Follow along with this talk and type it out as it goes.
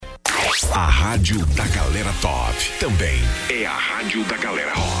A rádio da galera top também é a rádio da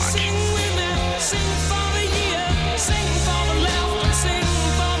galera rock.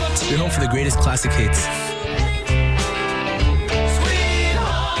 You're home for the greatest classic hits.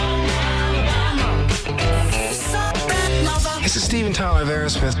 This is Steven Tyler of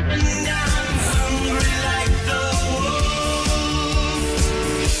Aerosmith.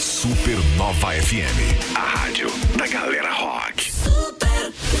 Supernova FM, a rádio da galera rock.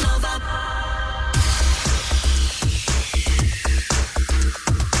 Supernova.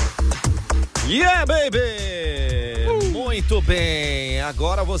 Yeah, baby! Muito bem,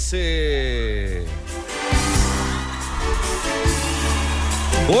 agora você...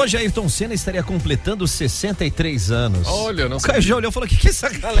 Hoje Ayrton Senna estaria completando 63 anos. Olha, não sei. O Caio já olhou e falou: que é essa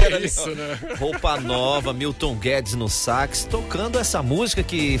galera ali? Isso, né? Roupa nova, Milton Guedes no sax, tocando essa música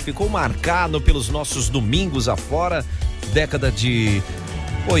que ficou marcado pelos nossos domingos afora, década de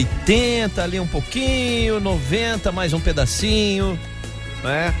 80 ali um pouquinho, 90 mais um pedacinho,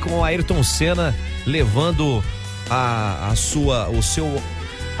 né? Com Ayrton Senna levando a sua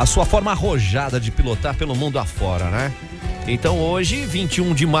forma arrojada de pilotar pelo mundo afora, né? Então hoje,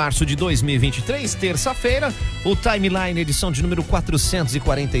 21 de março de 2023, terça-feira, o Timeline, edição de número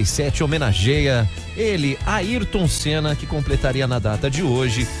 447, homenageia ele, Ayrton Senna, que completaria na data de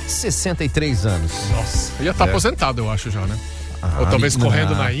hoje 63 anos. Nossa, ia estar aposentado, eu acho já, né? Ou talvez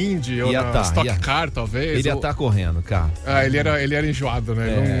correndo na Indy, ou na Stock Car, talvez. Ele ia estar correndo, cara. Ah, ele era enjoado,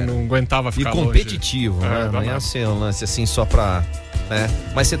 né? Não aguentava ficar longe. E competitivo, né? Não ia ser um lance assim só pra... né?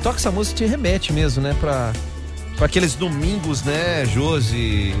 Mas você toca essa música e te remete mesmo, né? Pra aqueles domingos, né,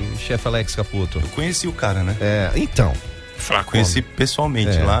 Josi, chefe Alex Caputo? Eu conheci o cara, né? Então. Conheci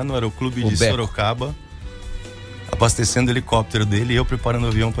pessoalmente lá no Aeroclube de Sorocaba, abastecendo o helicóptero dele e eu preparando o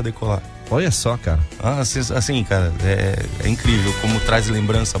avião pra decolar. Olha só, cara. Assim, cara, é incrível como traz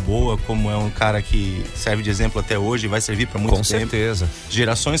lembrança boa, como é um cara que serve de exemplo até hoje e vai servir pra muito tempo. Com certeza.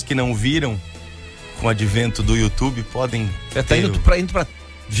 Gerações que não viram com o advento do YouTube podem... Tá indo pra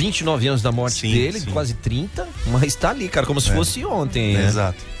 29 anos da morte dele, quase 30, mas tá ali, cara, como se fosse ontem, né?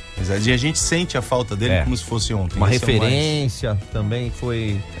 Exato. E a gente sente a falta dele como se fosse ontem. Uma referência também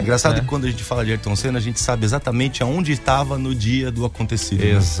foi... É engraçado que quando a gente fala de Ayrton Senna, a gente sabe exatamente aonde estava no dia do acontecido.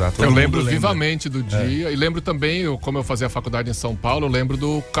 Exato. Né? Eu lembro vivamente do dia e lembro também, como eu fazia faculdade em São Paulo, eu lembro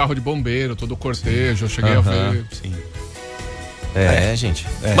do carro de bombeiro, todo o cortejo, eu cheguei a ver. Sim. Gente.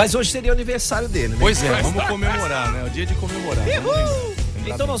 Mas hoje seria o aniversário dele, né? Pois vamos comemorar, né? É o dia de comemorar.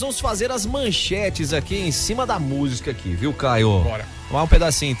 Então nós vamos fazer as manchetes aqui em cima da música aqui, viu, Caio? Bora. Vai um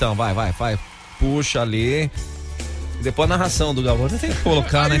pedacinho então, vai. Puxa ali. Depois a narração do Galvão tem que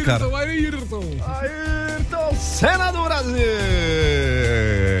colocar, né, cara? Ayrton Senna do Brasil!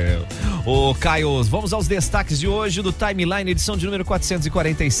 Ô, Caio, vamos aos destaques de hoje do Timeline, edição de número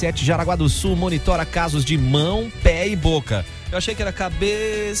 447. Jaraguá do Sul monitora casos de mão, pé e boca. Eu achei que era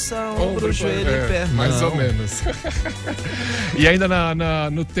cabeça, ombro, joelho e pé. Mais ou menos. E ainda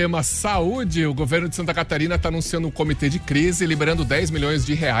no tema saúde, o governo de Santa Catarina está anunciando um comitê de crise liberando 10 milhões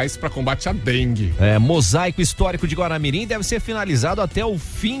de reais para combate à dengue. Mosaico histórico de Guaramirim deve ser finalizado até o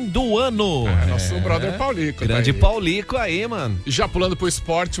fim do ano. Nosso brother Paulico. Grande Paulico aí, mano. E já pulando pro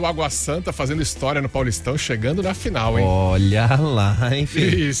esporte, o Água Santa fazendo história no Paulistão, chegando na final, hein? Olha lá, hein,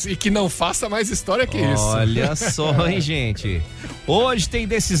 filho? Isso, e que não faça mais história que isso. Olha só, hein, gente? Hoje tem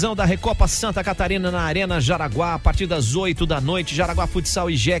decisão da Recopa Santa Catarina na Arena Jaraguá, a partir das 8 da noite, Jaraguá Futsal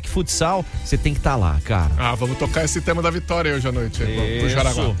e Jack Futsal. Você tem que estar lá, cara. Vamos tocar esse tema da vitória hoje à noite, pro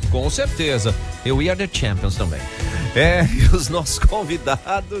Jaraguá. Com certeza. E We Are The Champions também. E os nossos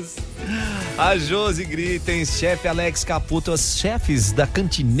convidados, a Josi Gritens, chefe Alex Caputo, os chefes da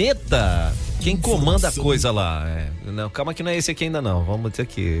Cantinetta. Quem comanda a coisa lá? Não, calma que não é esse aqui ainda não, vamos ter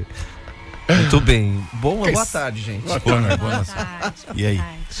aqui. Muito bem. Boa tarde, gente. Boa tarde. E aí?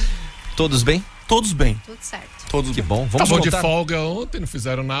 Todos bem? Todos bem. Tudo certo. Todos que bem. bom. Vamos de folga ontem, não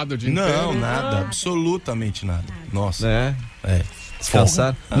fizeram nada o dia inteiro. Não, nada. Absolutamente nada. Nossa.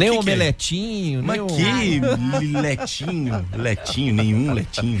 Descansar. Nem um que omeletinho. Mas letinho, nenhum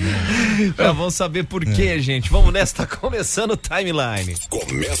letinho. Vamos saber por quê, gente. Vamos nessa, tá começando o Timeline.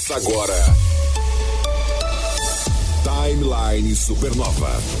 Começa agora. Timeline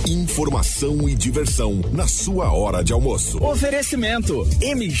Supernova. Informação e diversão na sua hora de almoço. Oferecimento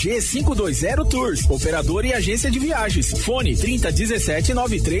MG 520 Tours, operador e agência de viagens. Fone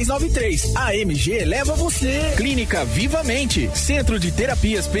 3017-9393. A MG leva você. Clínica Vivamente, Centro de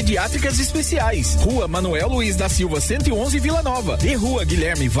Terapias Pediátricas Especiais. Rua Manuel Luiz da Silva 111 Vila Nova e Rua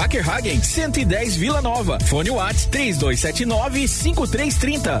Guilherme Wackerhagen 110 Vila Nova. Fone WhatsApp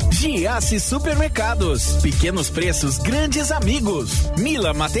 3279-5330. Giasse Supermercados. Pequenos preços, grandes grandes amigos.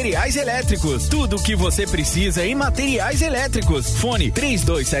 Mila Materiais Elétricos, tudo o que você precisa em materiais elétricos. Fone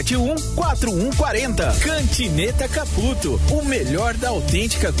 3271-4140. Cantinetta Caputo, o melhor da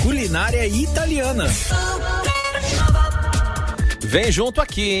autêntica culinária italiana. Vem junto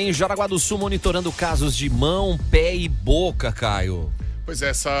aqui, hein? Jaraguá do Sul monitorando casos de mão, pé e boca, Caio. Pois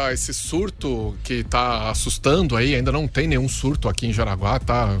é, esse surto que tá assustando aí, ainda não tem nenhum surto aqui em Jaraguá,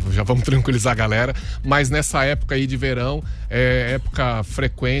 tá? Já vamos tranquilizar a galera, mas nessa época aí de verão, é época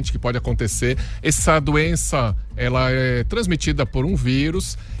frequente que pode acontecer. Essa doença, ela é transmitida por um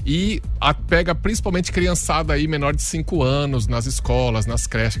vírus e pega principalmente criançada aí menor de 5 anos nas escolas, nas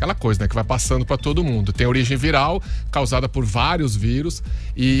creches, aquela coisa, né, que vai passando para todo mundo. Tem origem viral, causada por vários vírus,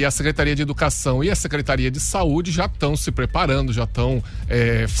 e a Secretaria de Educação e a Secretaria de Saúde já estão se preparando, já estão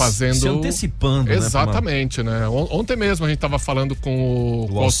fazendo... Se antecipando, exatamente, né? Ontem mesmo a gente estava falando com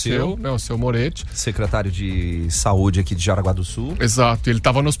o Alceu, né, o seu Moretti. Secretário de Saúde aqui de Jaraguá do Sul. Exato, ele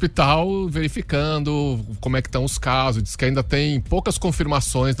estava no hospital verificando como é que estão os casos, diz que ainda tem poucas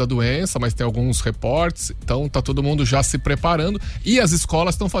confirmações da doença, mas tem alguns reportes, então tá todo mundo já se preparando e as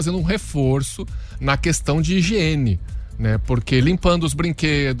escolas estão fazendo um reforço na questão de higiene, né? Porque limpando os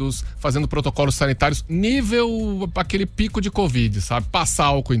brinquedos, fazendo protocolos sanitários, nível aquele pico de Covid, sabe? Passa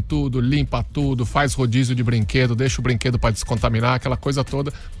álcool em tudo, limpa tudo, faz rodízio de brinquedo, deixa o brinquedo para descontaminar, aquela coisa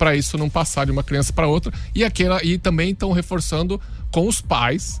toda, para isso não passar de uma criança para outra. E também estão reforçando com os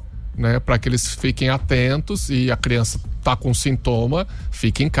pais, né, para que eles fiquem atentos, e a criança tá com sintoma,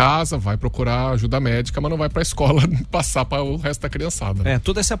 fica em casa, vai procurar ajuda médica, mas não vai pra escola passar para o resto da criançada, né?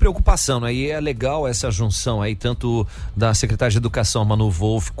 Toda essa preocupação, aí é legal essa junção aí, tanto da secretária de Educação, Manu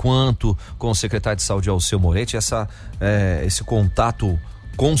Wolff, quanto com o secretário de Saúde, Alceu Moretti, esse contato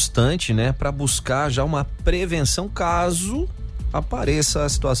constante, né, para buscar já uma prevenção caso apareça a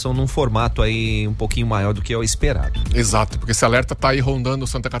situação num formato aí um pouquinho maior do que é o esperado. Exato, porque esse alerta tá aí rondando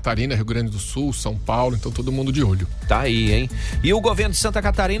Santa Catarina, Rio Grande do Sul, São Paulo, então todo mundo de olho. Tá aí, hein? E o governo de Santa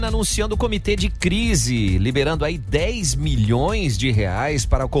Catarina anunciando o comitê de crise, liberando aí 10 milhões de reais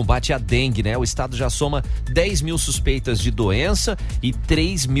para o combate à dengue, né? O estado já soma 10 mil suspeitas de doença e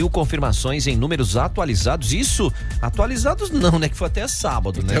 3 mil confirmações em números atualizados. Isso, atualizados não, né? Que foi até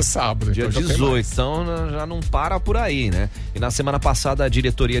sábado, né? Até sábado. Dia então 18, então já não para por aí, né? E na semana passada, a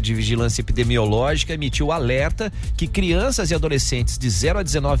Diretoria de Vigilância Epidemiológica emitiu alerta que crianças e adolescentes de 0 a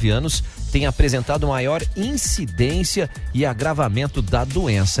 19 anos têm apresentado maior incidência e agravamento da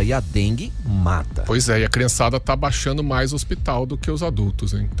doença, e a dengue mata. Pois é, e a criançada tá baixando mais o hospital do que os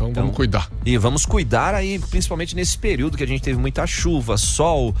adultos, hein? Então vamos cuidar. E vamos cuidar aí, principalmente nesse período que a gente teve muita chuva,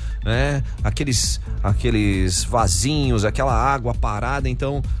 sol, né? Aqueles vasinhos, aquela água parada,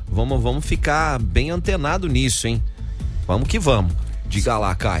 então vamos ficar bem antenado nisso, hein? Vamos que vamos. Diga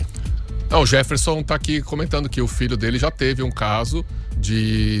lá, Caio. Não, o Jefferson tá aqui comentando que o filho dele já teve um caso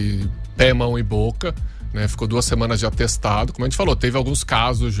de pé, mão e boca, né? Ficou 2 semanas de atestado. Como a gente falou, teve alguns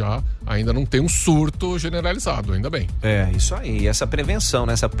casos já, ainda não tem um surto generalizado, ainda bem. Isso aí, essa prevenção,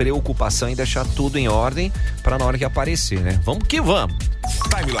 né? Essa preocupação em deixar tudo em ordem para na hora que aparecer, né? Vamos que vamos.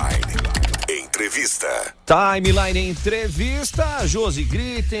 Timeline Entrevista. Josi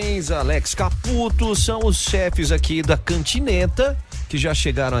Gritens, Alex Caputo são os chefes aqui da Cantinetta que já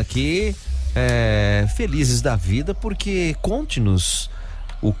chegaram aqui felizes da vida, porque conte-nos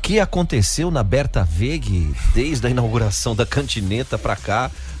o que aconteceu na Berta Veg desde a inauguração da Cantinetta pra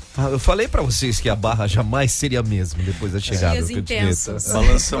cá. Eu falei pra vocês que a barra jamais seria a mesma depois da chegada da Cantinetta.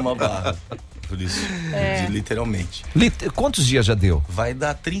 Balançamos a barra. Por isso, literalmente. Quantos dias já deu? Vai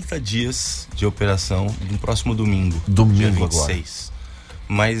dar 30 dias de operação no próximo domingo. Dia 26. Agora.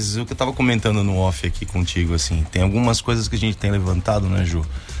 Mas o que eu tava comentando no off aqui contigo, assim, tem algumas coisas que a gente tem levantado, né, Ju?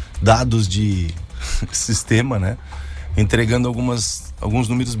 Dados de sistema, né? Entregando alguns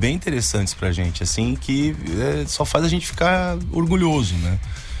números bem interessantes pra gente, assim, que só faz a gente ficar orgulhoso, né?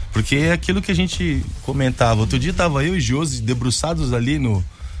 Porque é aquilo que a gente comentava. Outro dia tava eu e Josi debruçados ali no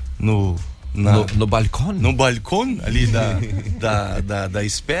balcão? No balcão ali da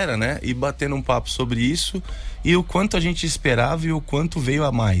espera, né? E batendo um papo sobre isso e o quanto a gente esperava e o quanto veio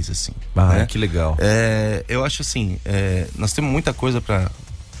a mais, assim. Né? Que legal. Eu acho assim, nós temos muita coisa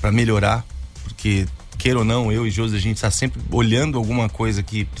pra melhorar, porque, queira ou não, eu e Josi, a gente tá sempre olhando alguma coisa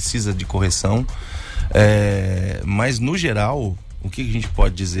que precisa de correção. Mas, no geral, o que a gente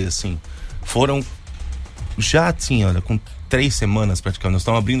pode dizer, assim, foram já, assim, olha, com 3 semanas praticamente, nós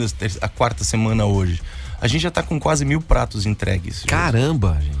estamos abrindo a 4ª semana hoje. a gente já tá com quase 1.000 pratos entregues.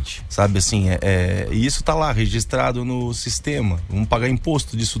 Caramba, gente. Sabe assim, e isso tá lá registrado no sistema. Vamos pagar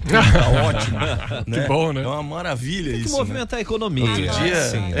imposto disso tudo, tá ótimo. Né? Que bom, né? É uma maravilha isso. Tem que movimentar a economia. Outro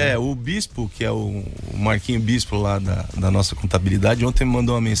dia, o Bispo, que é o Marquinho Bispo lá da nossa contabilidade, ontem me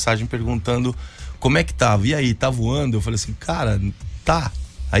mandou uma mensagem perguntando como é que tava. E aí, tá voando? Eu falei assim, cara, tá.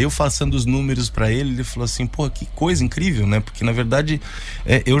 Aí eu passando os números pra ele falou assim, pô, que coisa incrível, né? Porque na verdade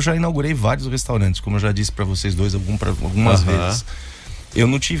eu já inaugurei vários restaurantes, como eu já disse pra vocês dois algumas vezes. Eu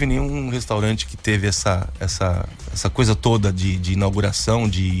não tive nenhum restaurante que teve essa coisa toda de inauguração,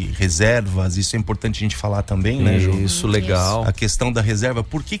 de reservas. Isso é importante a gente falar também, né, Ju? Isso, legal. A questão da reserva.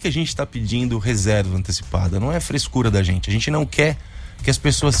 Por que a gente tá pedindo reserva antecipada? Não é frescura da gente. A gente não quer que as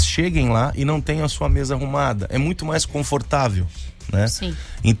pessoas cheguem lá e não tenham a sua mesa arrumada. É muito mais confortável, né? Sim.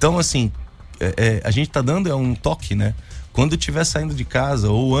 Então, assim, a gente tá dando um toque, né? Quando estiver saindo de casa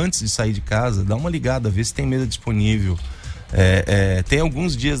ou antes de sair de casa, dá uma ligada, vê se tem mesa disponível. Tem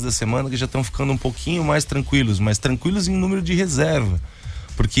alguns dias da semana que já estão ficando um pouquinho mais tranquilos, mas tranquilos em número de reserva,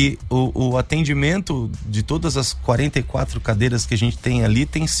 porque o atendimento de todas as 44 cadeiras que a gente tem ali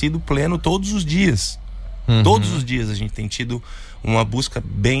tem sido pleno todos os dias. Todos os dias a gente tem tido uma busca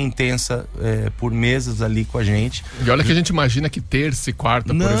bem intensa por mesas ali com a gente. E olha que a gente imagina que terça e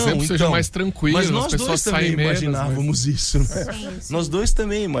quarta, por exemplo, seja mais tranquilo. Mas nós as pessoas dois também imaginávamos isso, né? Sim. Nós dois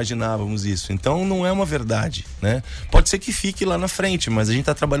também imaginávamos isso. Então não é uma verdade, né? Pode ser que fique lá na frente, mas a gente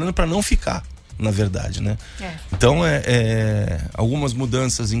está trabalhando para não ficar, na verdade, né? Então algumas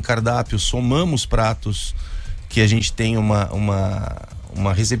mudanças em cardápio, somamos pratos que a gente tem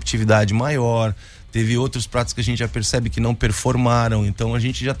uma receptividade maior. Teve outros pratos que a gente já percebe que não performaram. Então a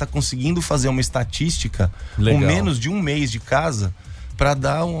gente já está conseguindo fazer uma estatística com menos de um mês de casa para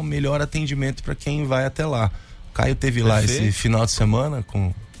dar um melhor atendimento para quem vai até lá. O Caio teve lá esse final de semana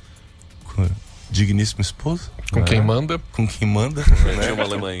com o digníssimo esposo. Com quem manda. Com quem manda. Né? Dilma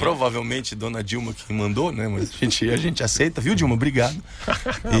Alemanha. Provavelmente Dona Dilma quem mandou, né? Mas a gente aceita, viu, Dilma? Obrigado.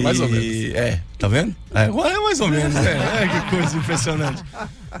 Mais ou menos. Tá vendo? Agora é mais ou menos, né? Que coisa impressionante.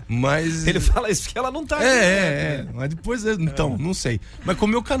 Mas... Ele fala isso porque ela não tá. Mas depois, então, não sei. Mas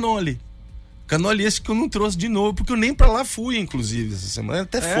comeu canole. Canole esse que eu não trouxe de novo, porque eu nem pra lá fui, inclusive, essa semana.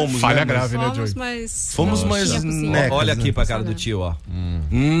 Até fomos, falha né? grave, né, Joey? Fomos mais necas, olha aqui né? pra cara do tio, ó.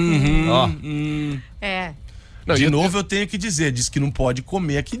 Não, de novo eu tenho que diz que não pode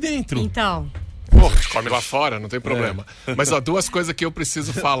comer aqui dentro. Então... Pô, come lá fora, não tem problema. Mas duas coisas que eu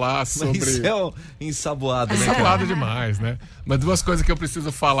preciso falar sobre... Isso é ensaboado, né? Ensaboado demais, né? Mas duas coisas que eu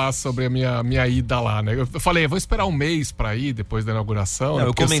preciso falar sobre a minha ida lá, né? Eu falei, eu vou esperar um mês pra ir depois da inauguração. Não, né?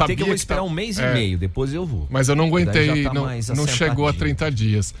 eu comentei que eu vou esperar um mês e meio, depois eu vou. Mas eu não aguentei, Tá não chegou a 30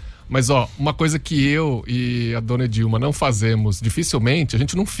 dias. Mas uma coisa que eu e a dona Dilma não fazemos dificilmente, a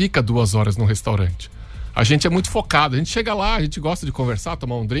gente não fica 2 horas num restaurante. A gente é muito focado, a gente chega lá, a gente gosta de conversar,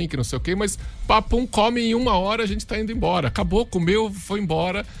 tomar um drink, não sei o quê, mas papum, come em 1 hora, a gente tá indo embora. Acabou, comeu, foi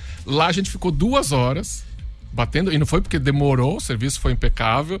embora. Lá a gente ficou 2 horas batendo, e não foi porque demorou, o serviço foi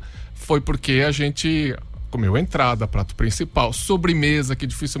impecável, foi porque a gente comeu entrada, prato principal, sobremesa, que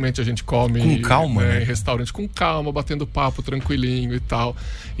dificilmente a gente come com calma, né? Em restaurante, com calma, batendo papo tranquilinho e tal.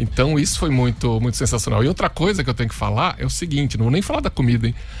 Então isso foi muito, muito sensacional. E outra coisa que eu tenho que falar é o seguinte, não vou nem falar da comida,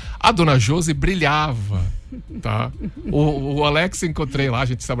 hein? A dona Josi brilhava, tá? O Alex encontrei lá, a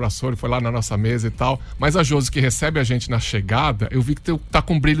gente se abraçou, ele foi lá na nossa mesa e tal. Mas a Josi que recebe a gente na chegada, eu vi que tá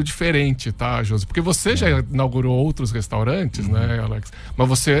com um brilho diferente, tá, Josi? Porque você já inaugurou outros restaurantes, né, Alex? Mas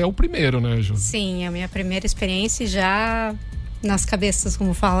você é o primeiro, né, Josi? Sim, é a minha primeira experiência já nas cabeças,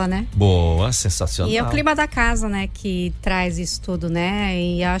 como fala, né? Boa, sensacional. E é o clima da casa, né, que traz isso tudo, né?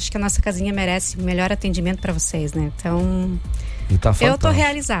 E acho que a nossa casinha merece o melhor atendimento para vocês, né? Então... Tá, eu tô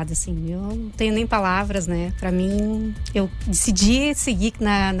realizada, assim, eu não tenho nem palavras, né? Pra mim, eu decidi seguir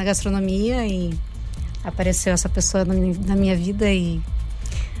na gastronomia e apareceu essa pessoa na minha vida e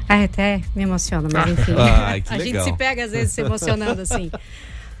até me emociona, mas enfim. Que a legal. gente se pega às vezes se emocionando, assim.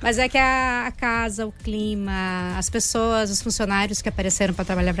 Mas é que a casa, o clima, as pessoas, os funcionários que apareceram para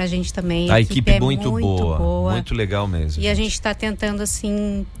trabalhar pra gente também. A equipe é muito boa, muito legal mesmo. E a gente tá tentando,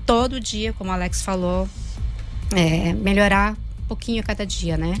 assim, todo dia, como o Alex falou, melhorar pouquinho a cada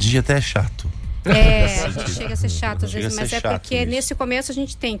dia, né? Dia até é chato. A gente chega a ser chato às vezes, mas é porque isso. nesse começo a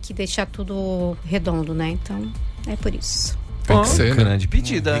gente tem que deixar tudo redondo, né? Então, é por isso. Tem que ser, né? Grande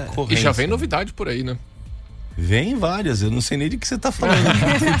pedida. E já vem novidade por aí, né? Vem várias, eu não sei nem de que você tá falando.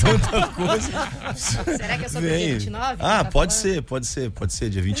 Tem tanta coisa. Será que é sobre o dia 29? Pode ser,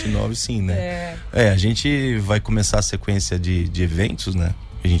 dia 29 sim, né? A gente vai começar a sequência de eventos, né?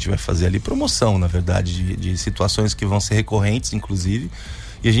 A gente vai fazer ali promoção, na verdade, de situações que vão ser recorrentes, inclusive.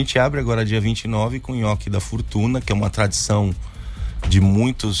 E a gente abre agora dia 29 com o nhoque da fortuna, que é uma tradição de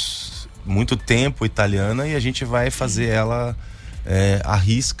muito tempo italiana, e a gente vai fazer ela à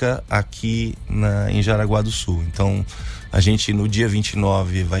risca aqui em Jaraguá do Sul. Então a gente no dia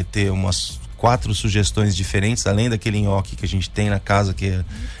 29 vai ter umas 4 sugestões diferentes, além daquele nhoque que a gente tem na casa, que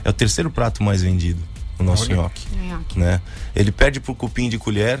é o terceiro prato mais vendido, o nosso nhoque, né? Ele perde pro cupim de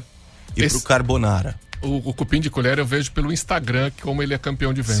colher e pro carbonara. O cupim de colher eu vejo pelo Instagram como ele é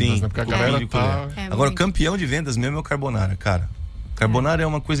campeão de vendas, sim, né? Porque a galera tá... Agora, campeão de vendas mesmo é o carbonara, cara. Carbonara é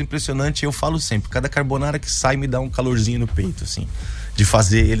uma coisa impressionante, eu falo sempre, cada carbonara que sai me dá um calorzinho no peito, assim, de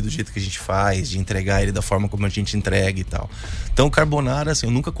fazer ele do jeito que a gente faz, de entregar ele da forma como a gente entrega e tal. Então, carbonara, assim,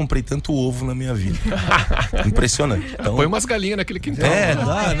 eu nunca comprei tanto ovo na minha vida. Impressionante. Então, põe umas galinhas naquele quintal.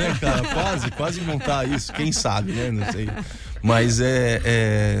 Dá, né, cara? Quase montar isso, quem sabe, né? Não sei. Mas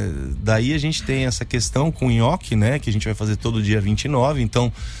daí a gente tem essa questão com o nhoque, né? Que a gente vai fazer todo dia 29,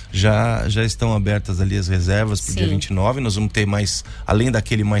 então já estão abertas ali as reservas pro dia 29. Nós vamos ter além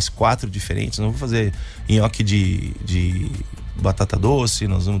daquele, mais 4 diferentes. Nós vamos fazer nhoque de batata doce,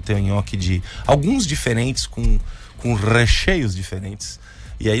 nós vamos ter nhoque de alguns diferentes com recheios diferentes.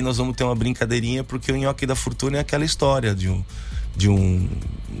 E aí nós vamos ter uma brincadeirinha, porque o nhoque da fortuna é aquela história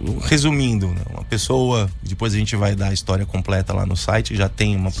resumindo, né? Uma pessoa, depois a gente vai dar a história completa lá no site, já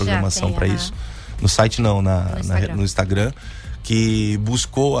tem uma programação para isso. No site não, no Instagram, que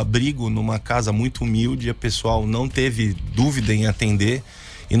buscou abrigo numa casa muito humilde, a pessoal não teve dúvida em atender,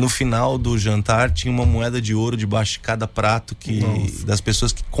 e no final do jantar tinha uma moeda de ouro debaixo de cada prato das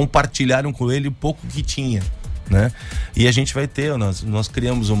pessoas que compartilharam com ele o pouco que tinha, né? E a gente vai ter, nós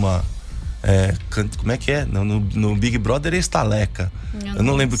criamos uma como é que é? No Big Brother é estaleca. Eu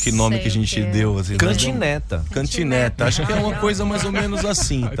não lembro que nome que a gente deu. Assim, Cantinetta. Acho que é uma coisa mais ou menos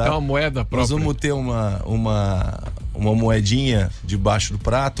assim, tá? Tem uma moeda própria. Nós vamos ter uma moedinha debaixo do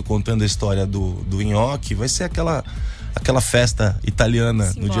prato contando a história do nhoque. Vai ser aquela festa italiana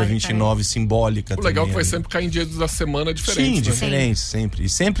simbólica, no dia 29, simbólica. O legal é que vai sempre cair em dias da semana diferentes. Sim, diferentes, sempre. E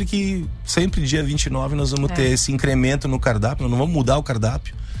sempre dia 29 nós vamos ter esse incremento no cardápio. Nós não vamos mudar o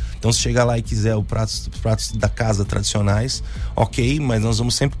cardápio. Então, se chegar lá e quiser os pratos da casa tradicionais, ok, mas nós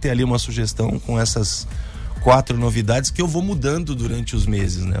vamos sempre ter ali uma sugestão com essas 4 novidades que eu vou mudando durante os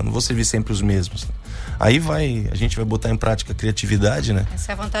meses, né? Eu não vou servir sempre os mesmos. Aí a gente vai botar em prática a criatividade, né?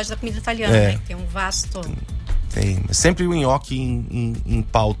 Essa é a vantagem da comida italiana, né? Que tem um vasto... Tem, mas sempre o nhoque em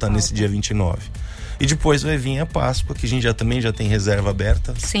pauta nesse dia 29. E depois vai vir a Páscoa, que a gente também já tem reserva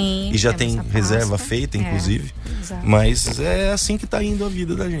aberta. Sim. E já tem reserva feita, inclusive. Mas é assim que tá indo a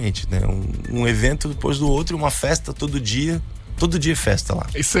vida da gente, né? Um evento depois do outro, uma festa todo dia. Todo dia é festa lá.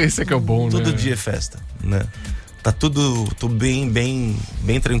 Isso é que é o bom, né? Todo dia é festa, né? Tá tudo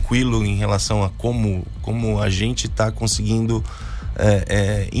bem tranquilo em relação a como a gente tá conseguindo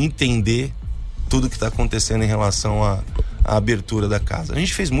entender tudo que tá acontecendo em relação à abertura da casa. A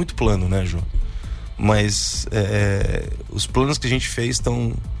gente fez muito plano, né, João? Mas os planos que a gente fez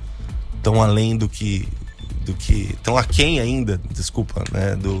estão além do que estão aquém ainda, desculpa,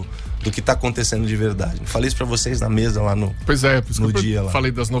 né, do que está acontecendo de verdade. Falei isso para vocês na mesa lá no por isso no que dia eu lá.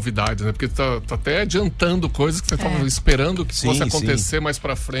 Falei das novidades, né? Porque tá até adiantando coisas que você estava esperando que fosse acontecer mais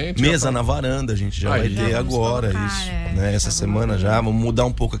para frente. Mesa na varanda a gente já vai ter agora isso, né? Essa semana já vamos mudar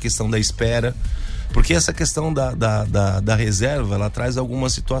um pouco a questão da espera. Porque essa questão da reserva, ela traz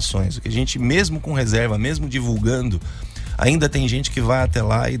algumas situações. O que a gente, mesmo com reserva, mesmo divulgando, ainda tem gente que vai até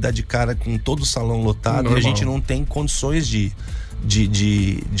lá e dá de cara com todo o salão lotado. Normal. E a gente não tem condições de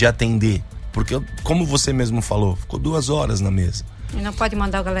atender. Porque, como você mesmo falou, ficou 2 horas na mesa. E não pode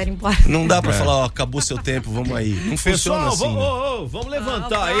mandar a galera embora. Não dá pra falar, acabou seu tempo, vamos aí. Não funciona assim. Vamos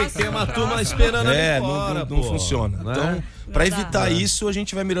levantar aí, que tem uma turma esperando ali fora. Não funciona. Né? Então, pra evitar isso, a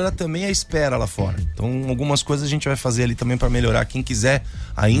gente vai melhorar também a espera lá fora. Então, algumas coisas a gente vai fazer ali também pra melhorar. Quem quiser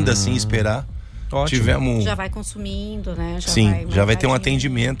ainda assim esperar, já vai consumindo, né? Já vai ter um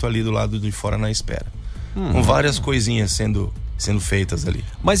atendimento ali do lado de fora na espera. Com várias coisinhas sendo feitas ali.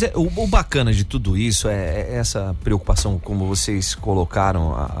 Mas o bacana de tudo isso é essa preocupação, como vocês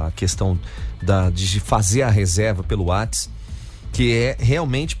colocaram, a questão de fazer a reserva pelo WhatsApp, que é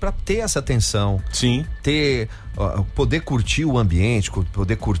realmente para ter essa atenção. Sim. Poder curtir o ambiente,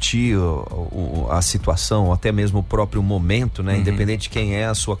 poder curtir a situação, até mesmo o próprio momento, né? Independente de quem é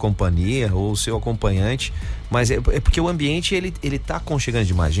a sua companhia ou o seu acompanhante, mas é porque o ambiente ele tá aconchegante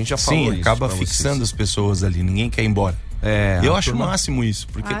demais, a gente já falou isso. Acaba fixando as pessoas ali, ninguém quer ir embora. Eu acho o máximo isso,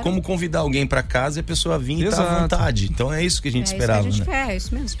 porque como convidar alguém para casa e a pessoa vir e tá à vontade. Então é isso que a gente esperava, isso que a gente né? quer, é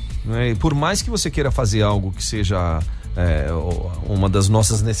isso mesmo. E por mais que você queira fazer algo que seja uma das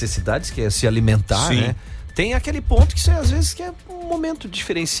nossas necessidades, que é se alimentar, né? tem aquele ponto que você às vezes quer um momento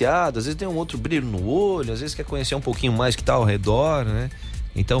diferenciado, às vezes tem um outro brilho no olho, às vezes quer conhecer um pouquinho mais que tá ao redor, né?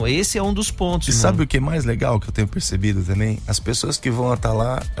 Então esse é um dos pontos. E sabe o que é mais legal que eu tenho percebido também? As pessoas que vão até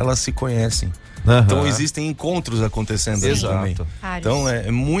lá, elas se conhecem. Então existem encontros acontecendo ali também. Então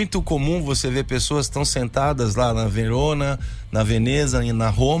é muito comum você ver pessoas que estão sentadas lá na Verona, na Veneza, na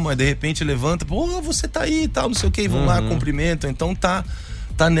Roma, e de repente levanta, pô, você tá aí e tal, não sei o que, vão lá, cumprimentam. Então tá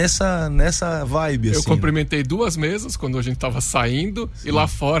nessa vibe, assim. Eu cumprimentei 2 mesas quando a gente tava saindo. Sim. E lá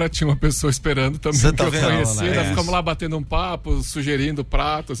fora tinha uma pessoa esperando também. Você tá que eu vendo? conhecia. Nós ficamos lá batendo um papo, sugerindo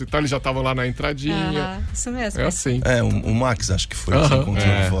pratos e tal. Eles já estavam lá na entradinha. Isso mesmo. É assim. O Max, acho que foi, que encontrou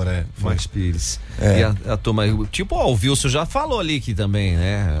lá fora. Max Pires. E a turma, tipo, o Wilson já falou ali que também,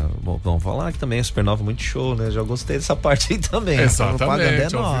 né? Vamos falar que também é Supernova muito show, né? Já gostei dessa parte aí também.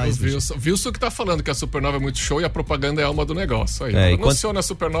 Exatamente. O Wilson que tá falando que a Supernova é muito show e a propaganda é a alma do negócio. Aí, anunciou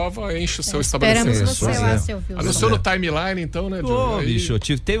na Supernova, enche o seu estabelecimento. Esperamos você lá, seu Wilson. Anunciou no timeline, então, né, Joe? Bicho,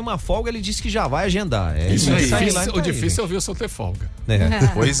 teve uma folga, ele disse que já vai agendar. Isso aí. O difícil é o Wilson ter folga.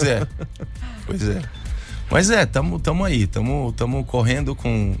 Pois é. Mas tamo aí, tamo correndo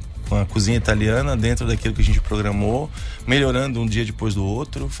com a cozinha italiana dentro daquilo que a gente programou, melhorando um dia depois do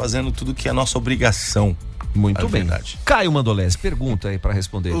outro, fazendo tudo que é a nossa obrigação. Muito bem. Caio Mandolesi, pergunta aí pra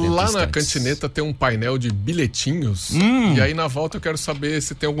responder. Lá na Cantinetta tem um painel de bilhetinhos. E aí na volta eu quero saber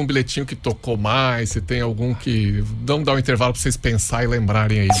se tem algum bilhetinho que tocou mais, se tem algum que... Vamos dar um intervalo pra vocês pensarem e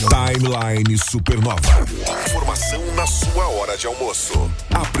lembrarem aí. Timeline Supernova. Informação na sua hora de almoço.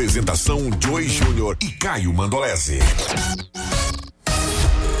 Apresentação Joey Júnior e Caio Mandolesi.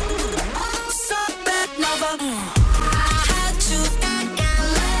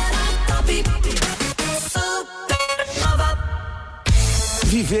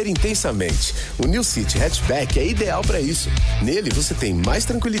 Viver intensamente. O New City Hatchback é ideal para isso. Nele você tem mais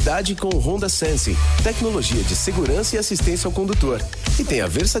tranquilidade com o Honda Sensing, tecnologia de segurança e assistência ao condutor. E tem a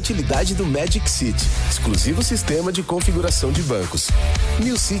versatilidade do Magic Seat, exclusivo sistema de configuração de bancos.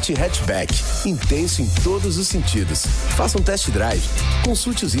 New City Hatchback, intenso em todos os sentidos. Faça um test drive.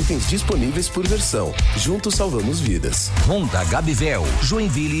 Consulte os itens disponíveis por versão. Juntos salvamos vidas. Honda Gabivel,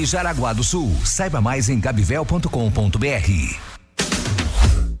 Joinville e Jaraguá do Sul. Saiba mais em gabivel.com.br.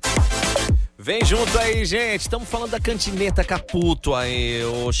 Vem junto aí, gente. Estamos falando da Cantinetta Caputo aí,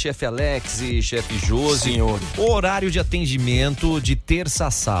 o chefe Alex e chefe Josi. Senhor. O horário de atendimento de terça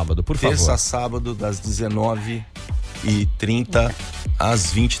a sábado, por favor. Terça a sábado, das 19h30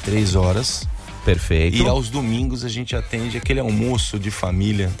 às 23 horas. Perfeito. E aos domingos a gente atende aquele almoço de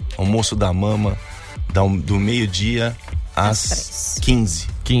família, almoço da mama, do meio-dia às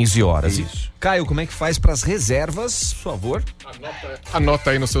 15 horas. Isso. Caio, como é que faz para as reservas, por favor? Anota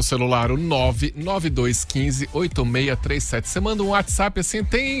aí no seu celular o 99215-8637. Você manda um WhatsApp assim,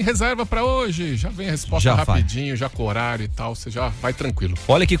 tem reserva para hoje? Já vem a resposta rapidinho, já com horário e tal, você já vai tranquilo.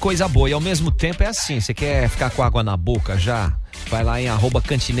 Olha que coisa boa, e ao mesmo tempo é assim, você quer ficar com água na boca já? Vai lá em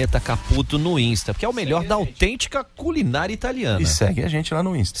 @Cantinetta Caputo no Insta, que é o melhor da autêntica culinária italiana. E segue a gente lá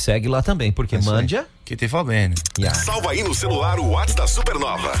no Insta. Segue lá também, porque mandia... Que te fa bene. Salva aí no celular o WhatsApp da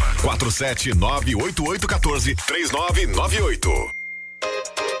Supernova. 47988143998.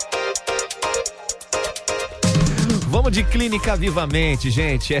 Vamos de Clínica Vivamente,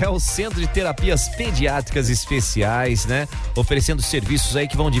 gente. É o Centro de Terapias Pediátricas Especiais, né? Oferecendo serviços aí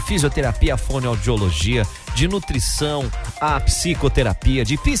que vão de fisioterapia, fonoaudiologia, de nutrição, a psicoterapia,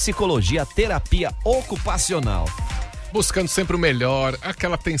 de psicologia, terapia ocupacional. Buscando sempre o melhor,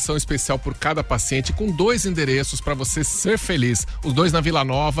 aquela atenção especial por cada paciente, com 2 endereços para você ser feliz. Os 2 na Vila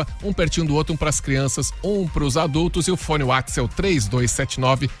Nova, um pertinho do outro, um para as crianças, um para os adultos, e o fone WhatsApp é o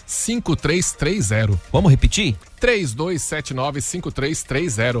 3279-5330. Vamos repetir?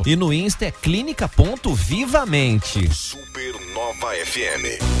 3279-5330. E no Insta é clínica.vivamente. Supernova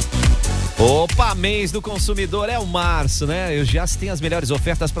FM. Opa, mês do consumidor é o Março, né? Eu já tenho as melhores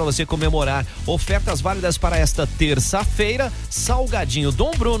ofertas para você comemorar. Ofertas válidas para esta terça-feira. Salgadinho Dom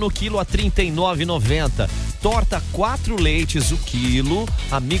Bruno, quilo a R$ 39,90. Torta 4 leites o quilo.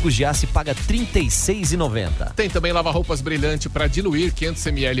 Amigo Giasse paga R$ 36,90. Tem também lava-roupas brilhante para diluir 500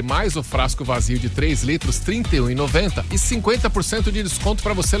 ml mais o frasco vazio de 3 litros, R$ 31,90. E 50% de desconto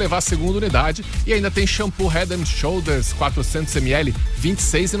para você levar a segunda unidade. E ainda tem shampoo Head & Shoulders 400 ml, R$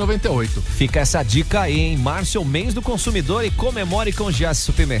 26,98. Fica essa dica aí, hein? Março é o mês do consumidor e comemore com Giasse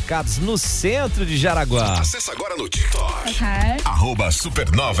Supermercados no centro de Jaraguá. Acesse agora no TikTok.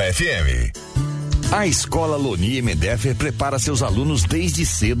 @Supernova FM. A Escola Loni Mendefer prepara seus alunos desde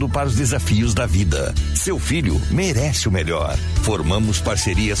cedo para os desafios da vida. Seu filho merece o melhor. Formamos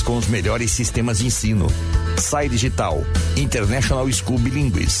parcerias com os melhores sistemas de ensino. SAI Digital, International School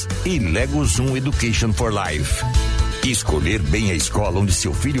Bilingues e Lego Zoom Education for Life. Escolher bem a escola onde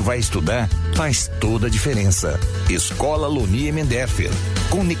seu filho vai estudar faz toda a diferença. Escola Loni Mendefer,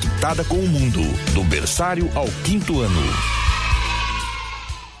 conectada com o mundo, do berçário ao 5º ano.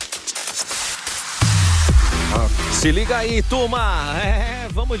 Se liga aí, turma!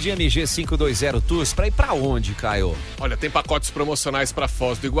 Vamos de MG 520 Tours pra ir pra onde, Caio? Olha, tem pacotes promocionais pra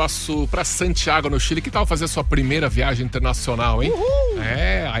Foz do Iguaçu, pra Santiago, no Chile. Que tal fazer sua primeira viagem internacional, hein? Uhul!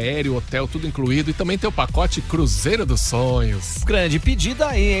 Aéreo, hotel, tudo incluído. E também tem o pacote Cruzeiro dos Sonhos. Grande pedida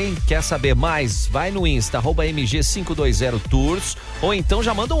aí, hein? Quer saber mais? Vai no Insta, @MG 520 Tours. Ou então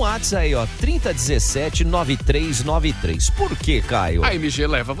já manda um WhatsApp aí, ó, 3017-9393. Por quê, Caio? A MG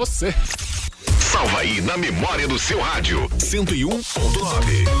leva você. Salva aí na memória do seu rádio.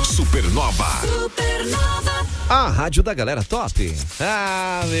 101.9 Supernova. A rádio da galera top.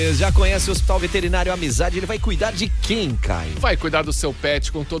 Já conhece o Hospital Veterinário Amizade. Ele vai cuidar de quem, Caio? Vai cuidar do seu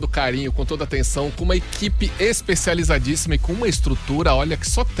pet com todo carinho, com toda atenção, com uma equipe especializadíssima e com uma estrutura, olha, que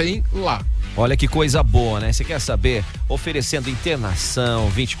só tem lá. Olha que coisa boa, né? Você quer saber? Oferecendo internação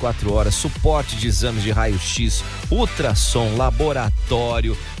 24 horas, suporte de exames de raio-x, ultrassom,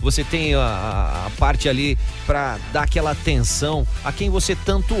 laboratório. Você tem a parte ali pra dar aquela atenção a quem você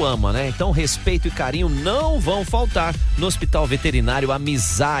tanto ama, né? Então respeito e carinho não vão faltar no Hospital Veterinário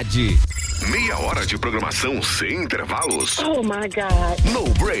Amizade. Meia hora de programação sem intervalos. Oh my God. No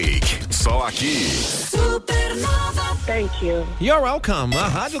break. Só aqui. Supernova. Thank you. You're welcome. A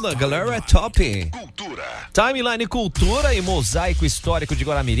rádio da galera é top. Cultura. Timeline Cultura e Mosaico Histórico de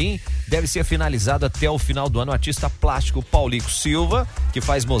Guaramirim deve ser finalizado até o final do ano. O artista plástico Paulico Silva, que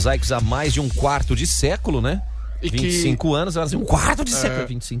faz mosaicos há mais de um quarto de século, né? E 25 anos, elas um quarto de século,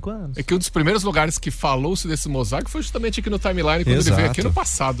 25 anos. É que um dos primeiros lugares que falou-se desse mosaico foi justamente aqui no Timeline, quando ele veio aqui no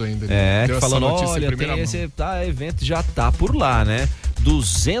passado ainda. Falando, olha, tem esse evento já tá por lá, né?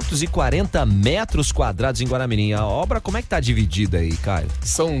 240 metros quadrados em Guaramirim. A obra, como é que tá dividida aí, Caio?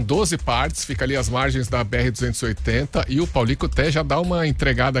 São 12 partes, fica ali às margens da BR-280 e o Paulico até já dá uma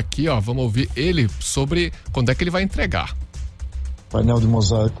entregada aqui, ó. Vamos ouvir ele sobre quando é que ele vai entregar. Painel de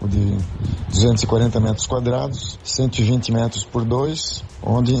mosaico de 240 metros quadrados, 120 metros por 2,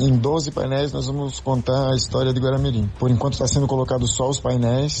 onde em 12 painéis nós vamos contar a história de Guaramirim. Por enquanto está sendo colocado só os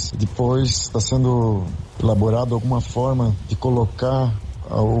painéis, depois está sendo elaborado alguma forma de colocar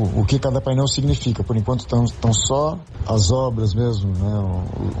o que cada painel significa. Por enquanto estão só as obras mesmo, né,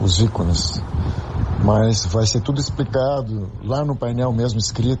 os ícones. Mas vai ser tudo explicado lá no painel mesmo,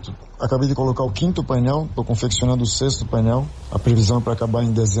 escrito. Acabei de colocar o 5º painel, estou confeccionando o 6º painel. A previsão é para acabar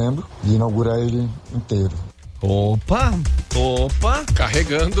em dezembro e inaugurar ele inteiro. Opa!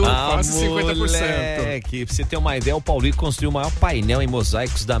 Carregando quase 50%. Moleque, pra você ter uma ideia, o Paulico construiu o maior painel em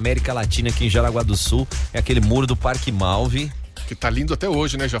mosaicos da América Latina aqui em Jaraguá do Sul. É aquele muro do Parque Malve. Que tá lindo até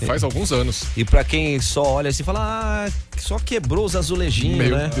hoje, né? Já faz alguns anos. E pra quem só olha assim, fala, só quebrou os azulejinhos,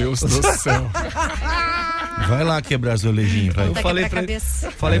 Meu né? Deus do céu. Vai lá quebrar azulejinho, vai. Eu falei pra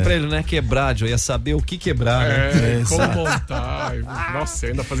ele, não é quebrar, eu ia saber o que quebrar, né? Como montar. Nossa,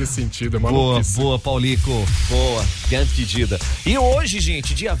 ainda fazer sentido, é maluquice. Boa, Paulico. Boa, grande pedida. E hoje,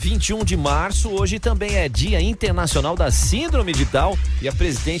 gente, dia 21 de março, hoje também é Dia Internacional da Síndrome de Down. E a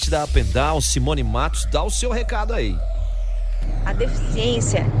presidente da Up and Down, Simone Matos, dá o seu recado aí. A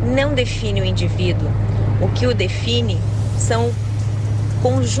deficiência não define o indivíduo. O que o define são o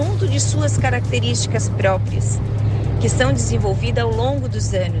conjunto de suas características próprias, que são desenvolvidas ao longo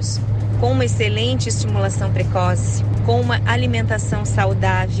dos anos, com uma excelente estimulação precoce, com uma alimentação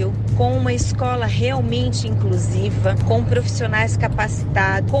saudável, com uma escola realmente inclusiva, com profissionais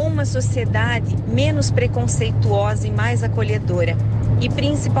capacitados, com uma sociedade menos preconceituosa e mais acolhedora. E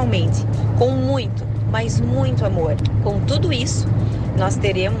principalmente, com mas muito amor. Com tudo isso, nós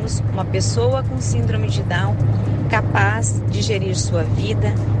teremos uma pessoa com síndrome de Down capaz de gerir sua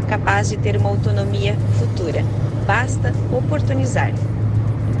vida, capaz de ter uma autonomia futura. Basta oportunizar.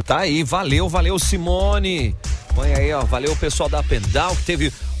 Tá aí, valeu Simone. Põe aí, ó, valeu o pessoal da Pedal, que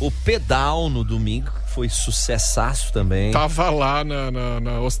teve o Pedal no domingo, que foi sucessaço também. Tava lá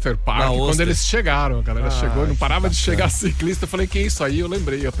na Osterpark quando eles chegaram, a galera chegou, não parava de chegar ciclista, eu falei, que isso aí? Eu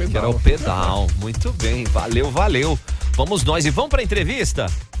lembrei, o Pedal. Que era o Pedal, muito bem, valeu. Vamos nós e vamos pra entrevista?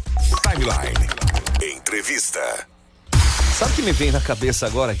 Timeline Entrevista. Sabe o que me vem na cabeça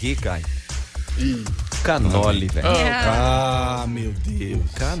agora aqui, Caio? Canole, velho. Meu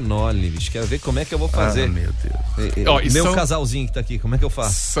Deus. Canole, bicho. Quero ver como é que eu vou fazer. Meu Deus. Ó, Meu casalzinho que tá aqui, como é que eu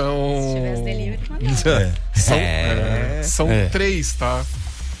faço? Se tivesse delivery, São 3, tá?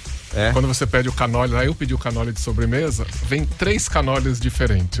 Quando você pede o canole, eu pedi o canole de sobremesa, vem 3 canoles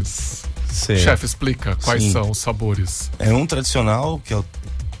diferentes. Chefe, explica quais são os sabores. É um tradicional, que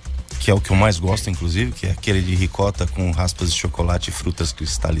é o que eu mais gosto, inclusive, que é aquele de ricota com raspas de chocolate e frutas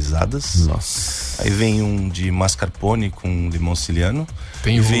cristalizadas. Nossa. Aí vem um de mascarpone com limão siciliano.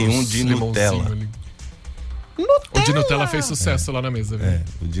 Tem vem um de Nutella. O de Nutella fez sucesso lá na mesa, viu?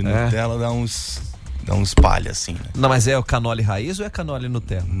 O de Nutella dá uns palha, assim, né? Não, mas é o canole raiz ou é canole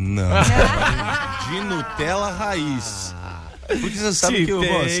Nutella? Não. De Nutella raiz. Porque você sabe que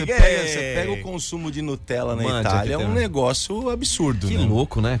você pega o consumo de Nutella na Itália, é um negócio absurdo, que né?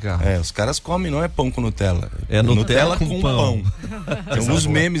 louco, né, cara? Os caras comem, não é pão com Nutella. É Nutella com pão. Tem alguns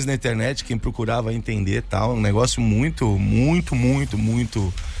memes na internet, quem procurava entender e tal, um negócio muito, muito, muito,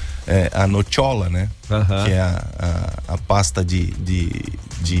 muito... a nocciola, né? Que é a pasta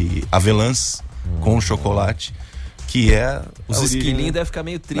de avelãs com chocolate, que é... Os esquilinhos devem ficar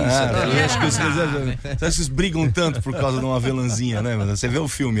meio tristes. Eu acho que vocês brigam tanto por causa de uma avelãzinha, né? Você vê o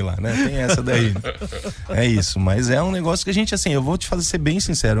filme lá, né? Tem essa daí. É isso, mas é um negócio que a gente, assim, eu vou te ser bem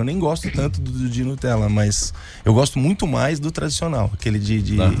sincero, eu nem gosto tanto de Nutella, mas eu gosto muito mais do tradicional, aquele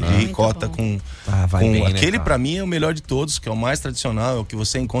de ricota com bem, aquele, né, pra mim é o melhor de todos, que é o mais tradicional, é o que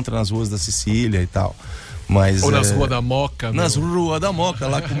você encontra nas ruas da Sicília e tal. Mas, ou nas ruas da Moca. Nas ruas da Moca,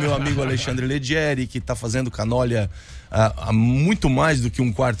 lá com o meu amigo Alexandre Leggeri, que tá fazendo canolha há muito mais do que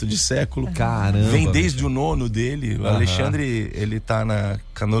um quarto de século. Caramba. Vem desde o nono dele. O Alexandre, ele tá na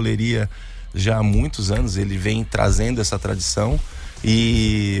canoleria já há muitos anos, ele vem trazendo essa tradição.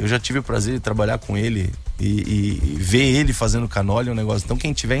 E eu já tive o prazer de trabalhar com ele e ver ele fazendo canolha, é um negócio. Então,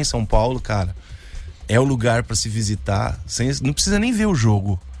 quem tiver em São Paulo, cara, é o lugar para se visitar. Não precisa nem ver o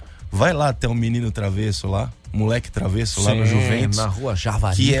jogo. Vai lá até o menino travesso lá, moleque travesso lá no Juventus. Na rua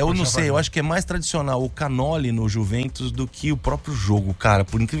Javari. Que eu não sei, eu acho que é mais tradicional o canole no Juventus do que o próprio jogo, cara,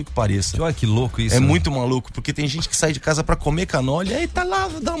 por incrível que pareça. Olha que louco isso. É muito maluco, porque tem gente que sai de casa pra comer canole e aí tá lá,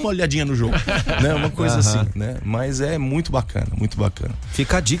 dá uma olhadinha no jogo. Né? Uma coisa assim, né? Mas é muito bacana, muito bacana.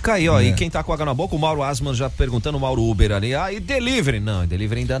 Fica a dica aí, ó. E quem tá com água na boca, o Mauro Asman já perguntando, o Mauro Uber ali. E delivery? Não,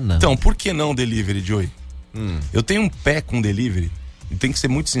 delivery ainda não. Então, por que não delivery, Joey? Eu tenho um pé com delivery. E tem que ser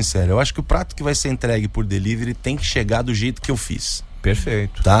muito sincero, eu acho que o prato que vai ser entregue por delivery tem que chegar do jeito que eu fiz.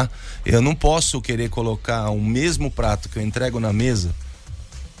 Perfeito. Tá? Eu não posso querer colocar o mesmo prato que eu entrego na mesa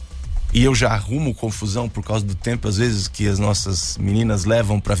e eu já arrumo confusão por causa do tempo, às vezes, que as nossas meninas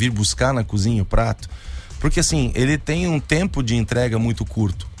levam pra vir buscar na cozinha o prato. Porque assim, ele tem um tempo de entrega muito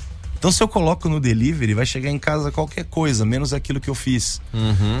curto. Então, se eu coloco no delivery, vai chegar em casa qualquer coisa, menos aquilo que eu fiz.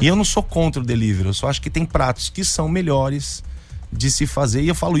 E eu não sou contra o delivery, eu só acho que tem pratos que são melhores de se fazer, e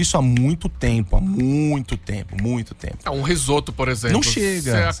eu falo isso há muito tempo. Um risoto, por exemplo. Não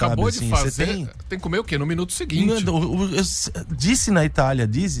chega. Você acabou assim, de fazer, tem que comer o quê? No minuto seguinte. Disse na Itália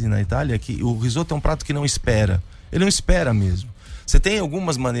que o risoto é um prato que não espera. Ele não espera mesmo. Você tem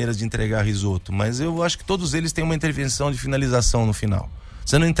algumas maneiras de entregar risoto, mas eu acho que todos eles têm uma intervenção de finalização no final.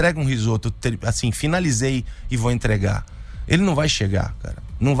 Você não entrega um risoto assim, finalizei e vou entregar. Ele não vai chegar, cara.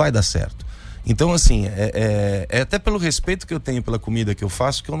 Não vai dar certo. Então, assim, é até pelo respeito que eu tenho pela comida que eu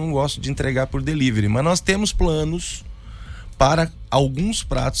faço, que eu não gosto de entregar por delivery. Mas nós temos planos para alguns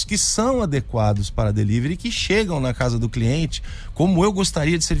pratos que são adequados para delivery, que chegam na casa do cliente, como eu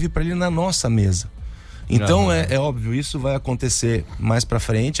gostaria de servir para ele na nossa mesa. Então, é óbvio, isso vai acontecer mais para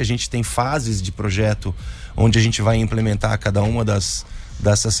frente. A gente tem fases de projeto onde a gente vai implementar cada uma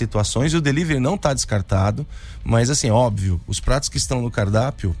dessas situações. E o delivery não está descartado, mas, assim, óbvio, os pratos que estão no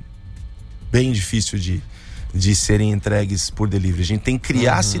cardápio, bem difícil de serem entregues por delivery. A gente tem que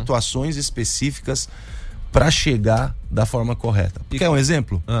criar situações específicas para chegar da forma correta. Quer um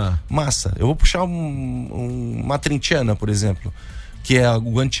exemplo? Massa. Eu vou puxar uma trintiana, por exemplo, que é o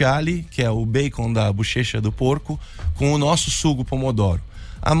guanciale, que é o bacon da bochecha do porco, com o nosso sugo pomodoro.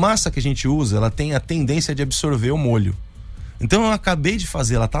 A massa que a gente usa, ela tem a tendência de absorver o molho. Então eu acabei de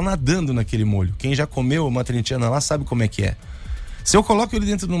fazer, ela tá nadando naquele molho. Quem já comeu uma trintiana lá sabe como é que é. Se eu coloco ele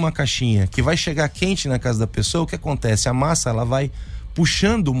dentro de uma caixinha que vai chegar quente na casa da pessoa, o que acontece? A massa, ela vai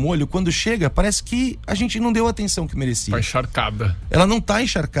puxando o molho. Quando chega, parece que a gente não deu a atenção que merecia. Tá encharcada. Ela não tá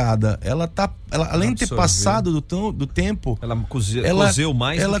encharcada. Ela além de ter passado do tempo, ela cozinhou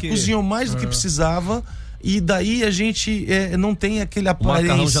mais do que precisava. E daí a gente não tem aquele aparência.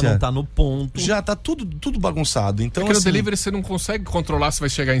 O macarrão já não tá no ponto. Já tá tudo bagunçado. Então, porque no delivery você não consegue controlar se vai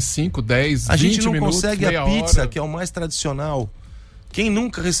chegar em 5, 10, 20 minutos. A gente não consegue a pizza, que é o mais tradicional, Quem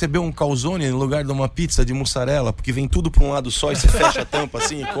nunca recebeu um calzone no lugar de uma pizza de mussarela, porque vem tudo para um lado só e você fecha a tampa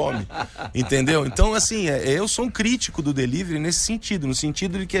assim e come, entendeu? Então, assim, eu sou um crítico do delivery nesse sentido, no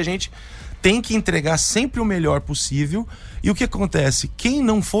sentido de que a gente tem que entregar sempre o melhor possível. E o que acontece? Quem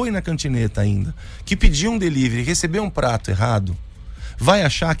não foi na Cantinetta ainda, que pediu um delivery e recebeu um prato errado, vai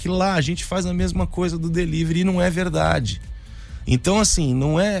achar que lá a gente faz a mesma coisa do delivery e não é verdade. Então, assim,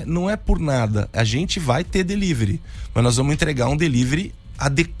 não é por nada. A gente vai ter delivery, mas nós vamos entregar um delivery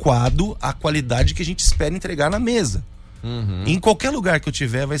adequado à qualidade que a gente espera entregar na mesa. Em qualquer lugar que eu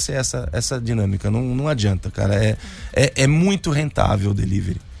tiver vai ser essa dinâmica. Não adianta, cara. É muito rentável o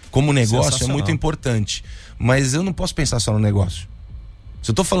delivery. Como negócio é muito importante. Mas eu não posso pensar só no negócio. Se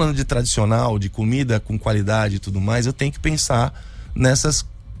eu tô falando de tradicional, de comida com qualidade e tudo mais, eu tenho que pensar nessas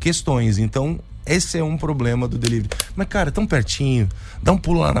questões. Então, esse é um problema do delivery. Mas, cara, tão pertinho, dá um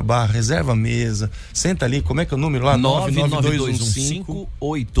pulo lá na barra, reserva a mesa, senta ali, como é que é o número lá?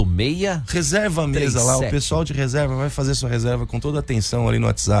 9921586. Reserva a mesa 37. lá, o pessoal de reserva vai fazer sua reserva com toda a atenção ali no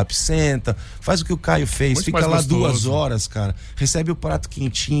WhatsApp. Senta, faz o que o Caio fez, Muito fica mais lá gostoso. 2 horas, cara. Recebe o prato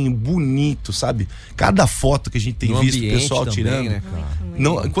quentinho, bonito, sabe? Cada foto que a gente tem visto o pessoal também, tirando. né, cara?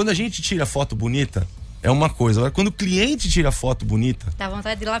 Não, quando a gente tira foto bonita, é uma coisa. Agora, quando o cliente tira foto bonita, Dá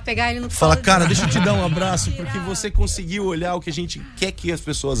vontade de ir lá pegar ele no fala, colo. cara, deixa eu te dar um abraço, porque você conseguiu olhar o que a gente quer que as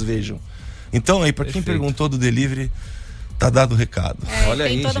pessoas vejam. Então, aí, pra quem perguntou do delivery, tá dado o recado. Olha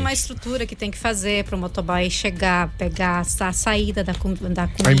tem aí, toda gente. uma estrutura que tem que fazer pro motoboy chegar, pegar a saída da comida.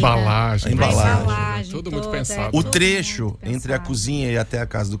 A embalagem. Tudo muito pensado. O trecho entre a cozinha e até a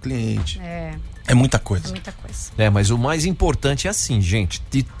casa do cliente. É muita coisa. muita coisa. Mas o mais importante é assim, gente,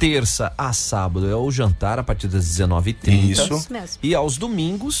 de terça a sábado é o jantar a partir das 19h30. Isso mesmo. E aos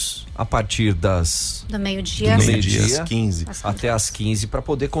domingos, a partir das... Do meio-dia. Do meio-dia às 15. Até às 15, para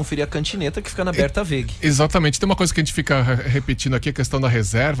poder conferir a cantineta que fica na Berta Veg. Exatamente. Tem uma coisa que a gente fica repetindo aqui, a questão da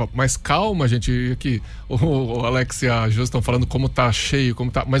reserva, mas calma, gente, aqui o Alex e a Josi estão falando como tá cheio,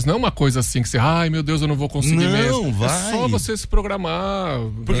 como tá, mas não é uma coisa assim que você, ai meu Deus, eu não vou conseguir mesmo. Não, vai. É só você se programar.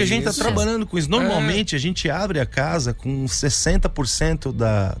 Porque a gente tá trabalhando com isso. Normalmente a gente abre a casa com 60%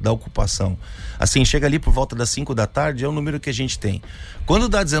 da ocupação. Assim, chega ali por volta das 5 da tarde, é o número que a gente tem. Quando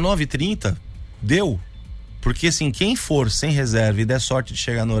dá 19h30, deu. Porque assim, quem for sem reserva e der sorte de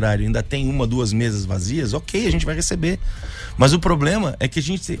chegar no horário e ainda tem 1, 2 mesas vazias, ok, a gente vai receber. Mas o problema é que a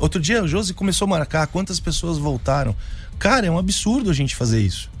gente... Outro dia o Josi começou a marcar quantas pessoas voltaram. Cara, é um absurdo a gente fazer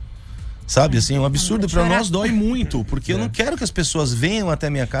isso. Sabe, assim, é um absurdo. Pra nós dói muito, porque eu não quero que as pessoas venham até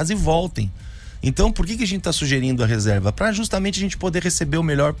a minha casa e voltem. Então, por que a gente tá sugerindo a reserva? Pra justamente a gente poder receber o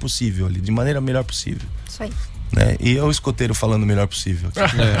melhor possível ali, de maneira melhor possível. Isso aí. Né? E é o escoteiro falando o melhor possível.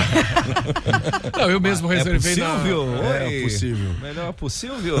 Não, eu mesmo reservei É possível. Melhor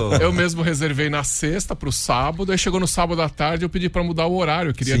possível. Eu mesmo reservei na sexta pro sábado, aí chegou no sábado à tarde, eu pedi pra mudar o horário,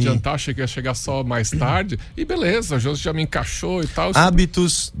 eu queria adiantar, achei que ia chegar só mais tarde, e beleza, o Josi já me encaixou e tal.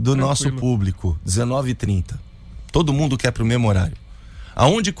 Hábitos do nosso público, 19h30. Todo mundo quer pro mesmo horário.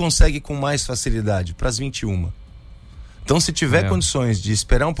 Aonde consegue com mais facilidade? Pras 21h. Então, se tiver condições de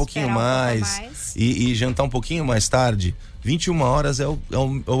esperar um pouquinho mais, e jantar um pouquinho mais tarde, 21 horas é o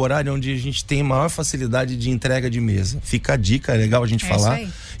horário onde a gente tem maior facilidade de entrega de mesa. Fica a dica, é legal a gente falar. Isso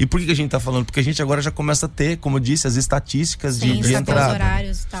aí. E por que a gente tá falando? Porque a gente agora já começa a ter, como eu disse, as estatísticas de entrada. Os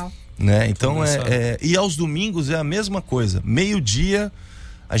horários e tal. Né? Então, e aos domingos é a mesma coisa. Meio-dia,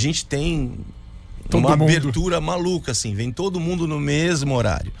 a gente tem uma abertura maluca, assim. Vem todo mundo no mesmo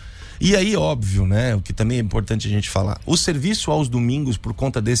horário. E aí, óbvio, né? O que também é importante a gente falar. O serviço aos domingos, por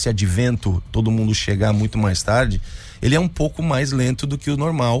conta desse advento, todo mundo chegar muito mais tarde, ele é um pouco mais lento do que o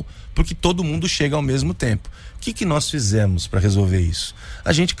normal, porque todo mundo chega ao mesmo tempo. O que nós fizemos para resolver isso?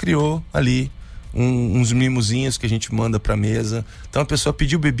 A gente criou ali uns mimozinhos que a gente manda pra mesa. Então a pessoa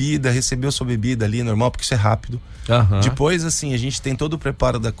pediu bebida, recebeu sua bebida ali, normal, porque isso é rápido. Depois, assim, a gente tem todo o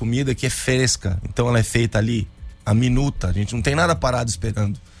preparo da comida que é fresca. Então ela é feita ali, a minuta. A gente não tem nada parado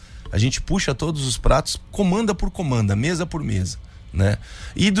esperando. A gente puxa todos os pratos, comanda por comanda, mesa por mesa, né?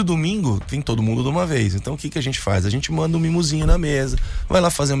 E do domingo, tem todo mundo de uma vez. Então o que a gente faz? A gente manda um mimozinho na mesa, vai lá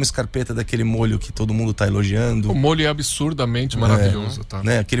fazer uma escarpeta daquele molho que todo mundo tá elogiando. O molho é absurdamente maravilhoso, tá?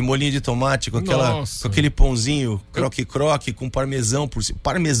 Né? Aquele molhinho de tomate com aquele pãozinho croque-croque com parmesão por cima.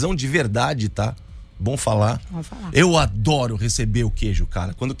 Parmesão de verdade, tá? Bom falar. Eu adoro receber o queijo,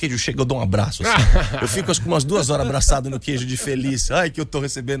 cara. Quando o queijo chega, eu dou um abraço, assim. Eu fico com umas 2 horas abraçado no queijo de feliz. Ai, que eu tô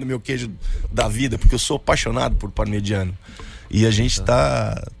recebendo meu queijo da vida, porque eu sou apaixonado por parmegiano. E a gente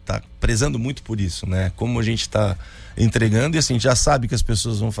tá prezando muito por isso, né? Como a gente tá entregando, e assim, já sabe que as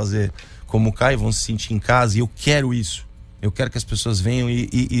pessoas vão fazer como o Caio, vão se sentir em casa, e eu quero isso. Eu quero que as pessoas venham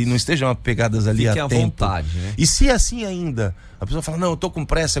e não estejam apegadas ali a tempo. Fiquem à vontade, né? E se assim ainda, a pessoa fala, não, eu tô com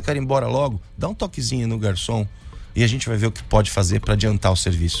pressa, eu quero ir embora logo, dá um toquezinho no garçom e a gente vai ver o que pode fazer para adiantar o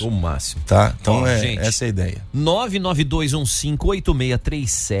serviço. O máximo. Tá? Então gente, essa é a ideia.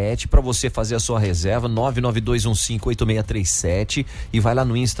 992158637 para você fazer a sua reserva, 992158637 e vai lá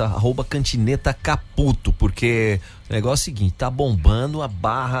no Insta, @Cantinetta Caputo, porque o negócio é o seguinte, tá bombando, a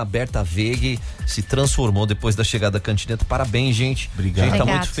barra aberta Veg se transformou depois da chegada da Cantinetta. Parabéns, gente. Obrigado. A gente tá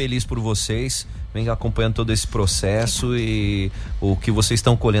Obrigado. muito feliz por vocês. Vem acompanhando todo esse processo e o que vocês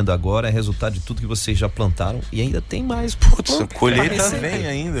estão colhendo agora é resultado de tudo que vocês já plantaram e ainda tem mais. Putz, a colheita vem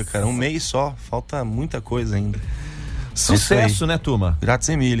ainda, cara. Um mês só. Falta muita coisa ainda. Sucesso, né, turma?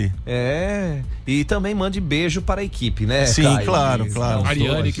 Grazie mille. E também mande beijo para a equipe, né? Sim, Caio? claro. A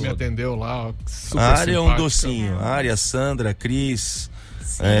Ariane que me atendeu lá, super A área é um simpática. docinho. A área, Sandra, Cris.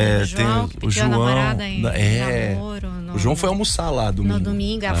 João, tem que o pediu a João. namorada em namoro, O João foi almoçar lá domingo. No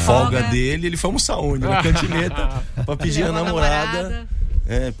domingo, a folga dele, ele foi almoçar onde? Na Cantinetta, pra pedir a Levou a namorada.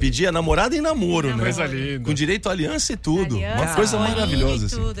 Pedir a namorada em namoro, né? Coisa linda. Com direito à aliança e tudo. Aliança, Uma coisa bolinha maravilhosa, e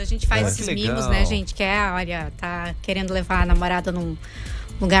assim. tudo. A gente faz esses mimos, né, gente? Que olha, tá querendo levar a namorada num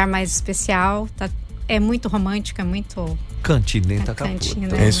lugar mais especial. É muito romântico, é muito... Cantinetta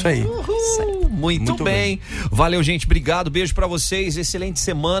Caputo. É isso aí. Muito bem. Valeu, gente. Obrigado. Beijo pra vocês. Excelente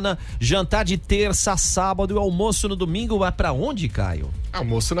semana. Jantar de terça, sábado e almoço no domingo. Vai pra onde, Caio?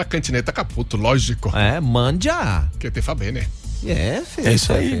 Almoço na Cantinetta Caputo, lógico. Manja. Que te fa bene. É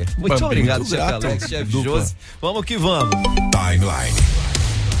isso aí. Muito obrigado, chefe grato. Alex, chefe Josi. Vamos que vamos. Timeline.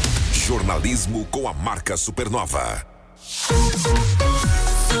 Jornalismo com a marca Supernova.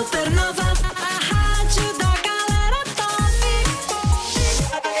 Supernova, a rádio da galera top.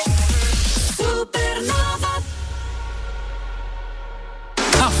 Supernova.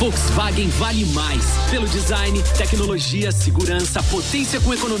 A Volkswagen vale mais. Pelo design, tecnologia, segurança, potência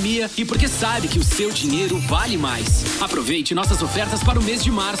com economia e porque sabe que o seu dinheiro vale mais. Aproveite nossas ofertas para o mês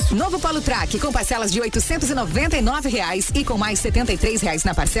de março. Novo Polo Track com parcelas de R$899 e com mais R$73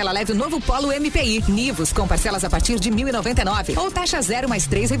 na parcela, leve o novo Polo MPI. Nivus com parcelas a partir de R$1.099 ou taxa zero mais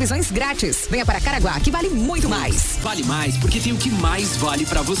 3 revisões grátis. Venha para Caraguá, que vale muito mais. Vale mais porque tem o que mais vale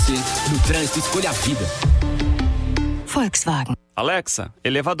para você. No trânsito, escolha a vida. Volkswagen. Alexa,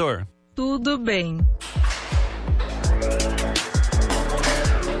 elevador. Tudo bem.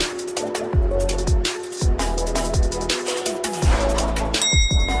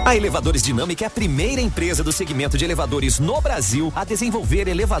 A Elevadores Dinâmica é a primeira empresa do segmento de elevadores no Brasil a desenvolver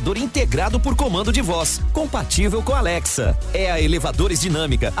elevador integrado por comando de voz, compatível com a Alexa. É a Elevadores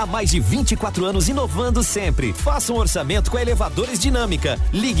Dinâmica, há mais de 24 anos inovando sempre. Faça um orçamento com a Elevadores Dinâmica.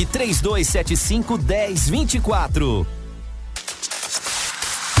 Ligue 3275-1024.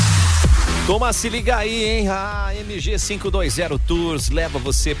 Toma, se liga aí, hein? A MG 520 Tours leva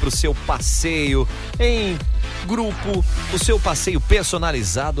você pro seu passeio em grupo, o seu passeio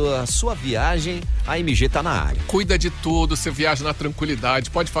personalizado, a sua viagem, a MG tá na área. Cuida de tudo, você viaja na tranquilidade,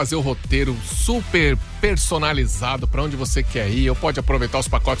 pode fazer o roteiro super personalizado para onde você quer ir, ou pode aproveitar os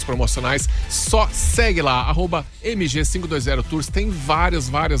pacotes promocionais. Só segue lá, @MG520 Tours, tem várias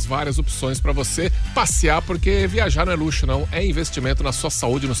opções para você passear, porque viajar não é luxo não, é investimento na sua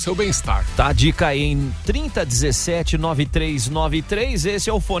saúde, no seu bem-estar. Tá a dica aí em 3017-9393, esse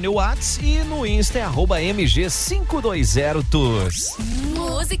é o fone WhatsApp e no Insta é @MG520 Tours.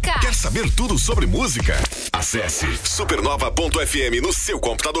 Música. Quer saber tudo sobre música? Acesse supernova.fm no seu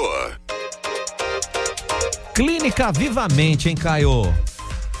computador. Clínica Vivamente, hein, Caio?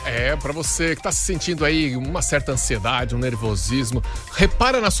 Pra você que tá se sentindo aí uma certa ansiedade, um nervosismo,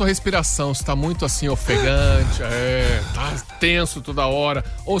 repara na sua respiração, se tá muito assim ofegante, tá tenso toda hora,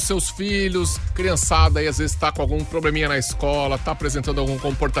 ou seus filhos, criançada aí às vezes tá com algum probleminha na escola, tá apresentando algum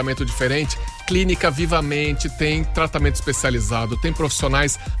comportamento diferente. Clínica Vivamente tem tratamento especializado, tem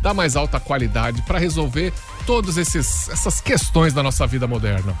profissionais da mais alta qualidade para resolver todas essas questões da nossa vida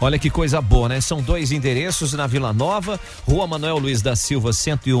moderna. Olha que coisa boa, né? São 2 endereços na Vila Nova, Rua Manuel Luiz da Silva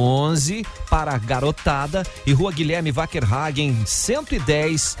 111 para a garotada e Rua Guilherme Wackerhagen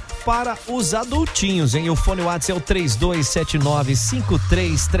 110 para os adultinhos, hein? O fone WhatsApp é o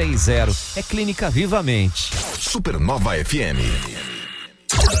 3279-5330. É Clínica Vivamente. Supernova FM.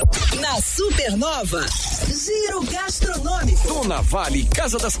 Na Na Supernova, Giro Gastronômico. Dona Vale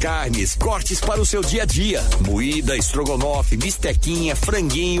Casa das Carnes, cortes para o seu dia a dia. Moída, estrogonofe, bistequinha,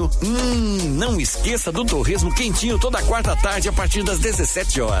 franguinho. Não esqueça do torresmo quentinho toda quarta tarde a partir das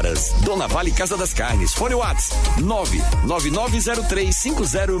 17 horas. Dona Vale Casa das Carnes, fone Whats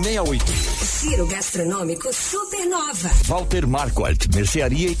 999035068. Giro Gastronômico Supernova. Walter Marquardt,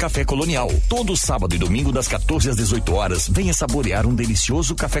 mercearia e café colonial. Todo sábado e domingo das 14 às 18 horas, venha saborear um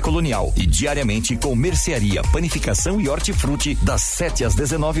delicioso café colonial. E diariamente com mercearia, panificação e hortifruti das 7 às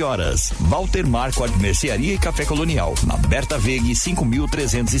 19 horas. Walter Marquardt, mercearia e café colonial. Na Berta Vegue,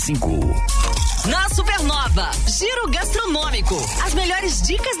 5305. Na Supernova, Giro Gastronômico. As melhores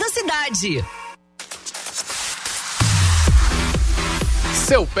dicas da cidade.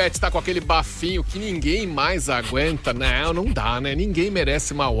 Seu pet tá com aquele bafinho que ninguém mais aguenta. Não dá, né? Ninguém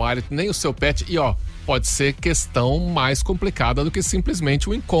merece mau hálito, nem o seu pet. E ó, pode ser questão mais complicada do que simplesmente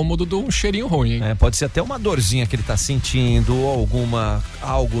o incômodo de um cheirinho ruim, hein? Pode ser até uma dorzinha que ele tá sentindo, ou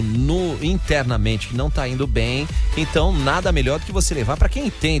algo internamente que não tá indo bem. Então, nada melhor do que você levar para quem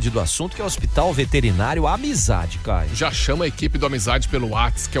entende do assunto, que é o Hospital Veterinário Amizade, Caio. Já chama a equipe do Amizade pelo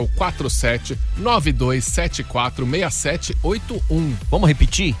WhatsApp, que é o 4792746781. Vamos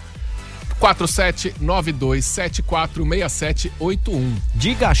repetir? 4792746781.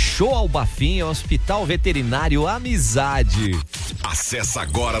 Diga show ao bafinho, Hospital Veterinário Amizade. Acesse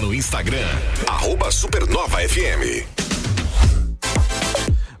agora no Instagram, @SupernovaFM.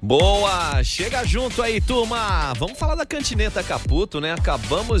 Boa, chega junto aí, turma. Vamos falar da Cantinetta Caputo, né?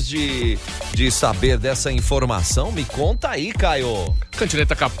 Acabamos de saber dessa informação. Me conta aí, Caio.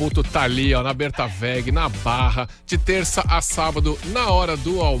 Cantinetta Caputo tá ali, ó, na Berta Veg, na Barra, de terça a sábado, na hora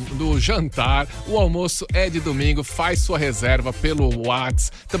do jantar. O almoço é de domingo, faz sua reserva pelo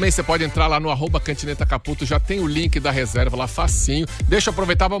WhatsApp. Também você pode entrar lá no @Cantinetta Caputo, já tem o link da reserva lá, facinho. Deixa eu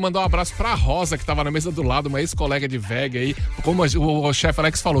aproveitar para mandar um abraço pra Rosa, que tava na mesa do lado, uma ex-colega de Veg aí. Como o chefe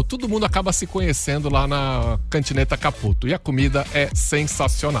Alex falou, todo mundo acaba se conhecendo lá na Cantinetta Caputo. E a comida é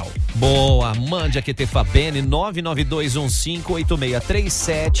sensacional. Boa, mande a QT Fabene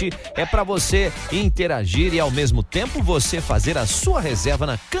 992158637. É pra você interagir e ao mesmo tempo você fazer a sua reserva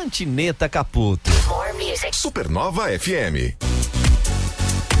na Cantinetta Caputo. Supernova FM.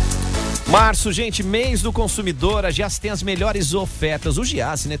 Março, gente, mês do consumidor, a Giasse tem as melhores ofertas. O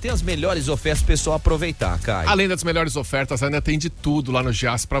Giasse, né, tem as melhores ofertas pro pessoal aproveitar, Caio. Além das melhores ofertas, ainda tem de tudo lá no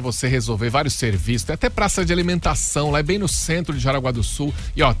Giasse pra você resolver vários serviços. Tem até praça de alimentação, lá é bem no centro de Jaraguá do Sul.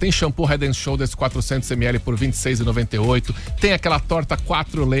 E ó, tem shampoo Head & Shoulders 400ml por R$ 26,98. Tem aquela torta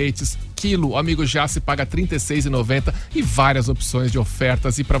 4 leites, quilo, o amigo Giasse paga R$ 36,90 e várias opções de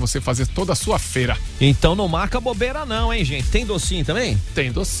ofertas e pra você fazer toda a sua feira. Então não marca bobeira não, hein, gente? Tem docinho também?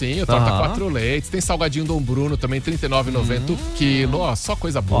 Tem docinho, torta 4 leites, tem salgadinho Dom Bruno também, R$ 39,90 o quilo, ó, só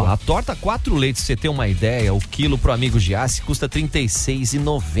coisa boa. Ó, a torta 4 leites, você tem uma ideia, o quilo pro amigo Giasse custa R$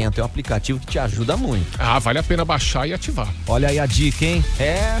 36,90. É um aplicativo que te ajuda muito. Ah, vale a pena baixar e ativar. Olha aí a dica, hein?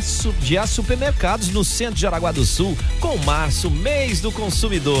 É Giasse Supermercados no centro de Jaraguá do Sul, com Março, mês do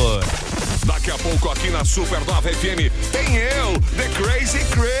consumidor. Daqui a pouco aqui na Supernova FM tem eu, The Crazy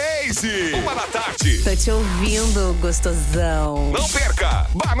Crazy. 1h Tô te ouvindo, gostosão. Não perca,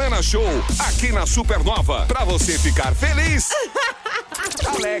 Banana Show aqui na Supernova, pra você ficar feliz,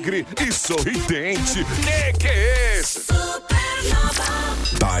 alegre e sorridente. Que é esse?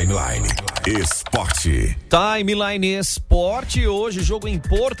 Timeline Esporte. Timeline Esporte, hoje jogo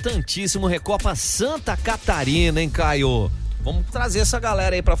importantíssimo, Recopa Santa Catarina, hein, Caio? Vamos trazer essa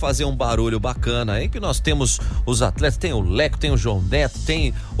galera aí pra fazer um barulho bacana aí, que nós temos os atletas, tem o Leco, tem o João Neto,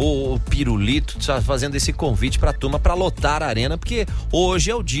 tem o Pirulito, fazendo esse convite pra turma pra lotar a arena, porque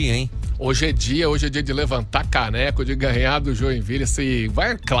hoje é o dia, hein? Hoje é dia de levantar caneco, de ganhar do Joinville, esse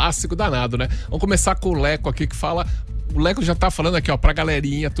vai clássico danado, né? Vamos começar com o Leco aqui, que fala... O Leco já tá falando aqui, ó, pra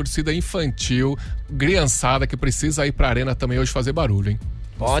galerinha, torcida infantil, criançada que precisa ir pra arena também hoje fazer barulho, hein?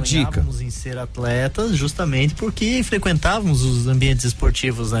 Ó, dica. Sonhávamos em ser atletas justamente porque frequentávamos os ambientes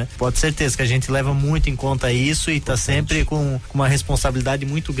esportivos, né? Pode ter certeza que a gente leva muito em conta isso e tá sempre com uma responsabilidade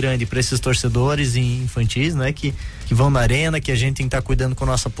muito grande para esses torcedores infantis, né? Que vão na arena, que a gente tem que estar cuidando com a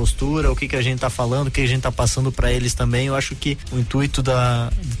nossa postura, o que a gente tá falando, o que a gente tá passando para eles também. Eu acho que o intuito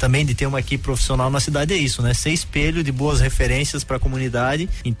também de ter uma equipe profissional na cidade é isso, né? Ser espelho de boas referências para a comunidade.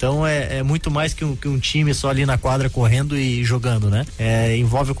 Então é muito mais que um time só ali na quadra correndo e jogando, né?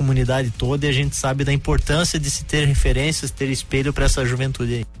 Envolve a comunidade toda e a gente sabe da importância de se ter referências, ter espelho para essa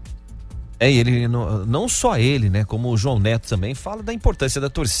juventude aí. E ele, não só ele, né? Como o João Neto também fala da importância da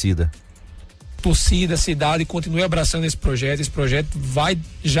torcida. torcida, cidade, continue abraçando esse projeto. Esse projeto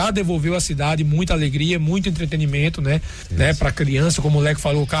já devolveu à cidade muita alegria, muito entretenimento, né? Para criança, como o Leco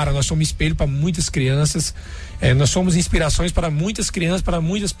falou, cara, nós somos espelho para muitas crianças. Nós somos inspirações para muitas crianças, para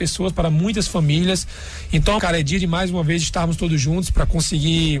muitas pessoas, para muitas famílias. Então, cara, é dia de mais uma vez estarmos todos juntos para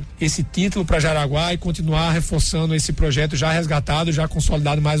conseguir esse título para Jaraguá e continuar reforçando esse projeto já resgatado, já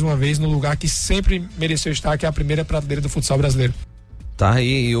consolidado mais uma vez no lugar que sempre mereceu estar, que é a primeira prateleira do futsal brasileiro. Tá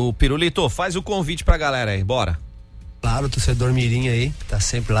aí, o Pirulito, faz o convite pra galera aí, bora. Claro, o torcedor mirim aí, que tá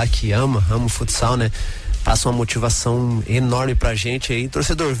sempre lá, que ama o futsal, né? Passa uma motivação enorme pra gente aí.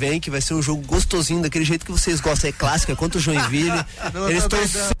 Torcedor, vem que vai ser um jogo gostosinho, daquele jeito que vocês gostam, é clássico, é contra o Joinville. Eles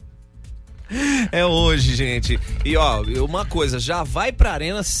É hoje, gente. E ó, uma coisa, já vai pra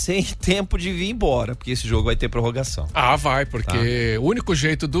arena sem tempo de vir embora, porque esse jogo vai ter prorrogação. Ah, vai, porque o único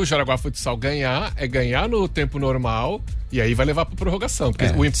jeito do Jaraguá Futsal ganhar é ganhar no tempo normal e aí vai levar pra prorrogação, porque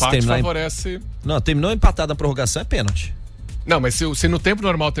o empate favorece... Não, terminou empatado na prorrogação é pênalti. Não, mas se no tempo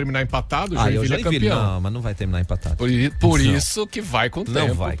normal terminar empatado, o Joinville é campeão. Não, mas não vai terminar empatado. Por isso que vai com o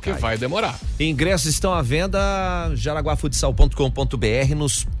tempo, porque vai demorar. Ingressos estão à venda jaraguafutsal.com.br,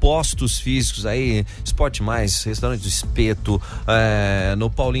 nos postos físicos aí, Esporte Mais, Restaurante do Espeto, no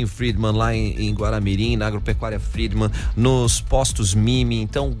Paulinho Friedman lá em Guaramirim, na Agropecuária Friedman, nos postos Mimi.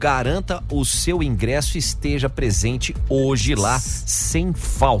 Então garanta o seu ingresso e esteja presente hoje lá, sem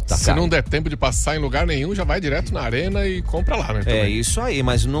falta, Se não der tempo de passar em lugar nenhum, já vai direto na arena e compra lá, né? É isso aí,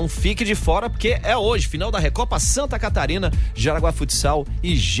 mas não fique de fora porque é hoje, final da Recopa Santa Catarina, Jaraguá Futsal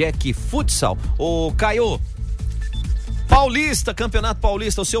e Jeque Futsal. Ô Caio, Paulista, Campeonato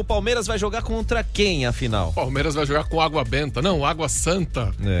Paulista, o seu Palmeiras vai jogar contra quem, afinal? Palmeiras vai jogar com Água Benta, não, Água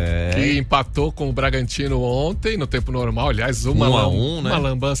Santa, que empatou com o Bragantino ontem, no tempo normal, aliás, uma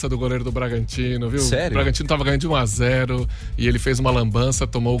lambança do goleiro do Bragantino, viu? Sério? O Bragantino tava ganhando de 1-0 e ele fez uma lambança,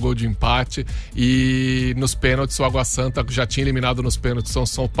 tomou o gol de empate e nos pênaltis o Água Santa já tinha eliminado nos pênaltis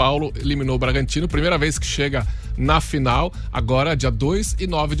São Paulo, eliminou o Bragantino, primeira vez que chega na final, agora dia 2 e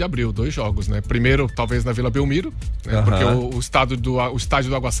 9 de abril, 2 jogos, né? Primeiro, talvez na Vila Belmiro, né? Porque o estádio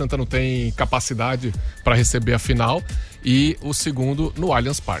do Água Santa não tem capacidade para receber a final, e o segundo no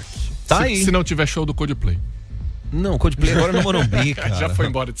Allianz Parque. Se não tiver show do Coldplay. Não, Coldplay agora no Morumbi, cara. Já foi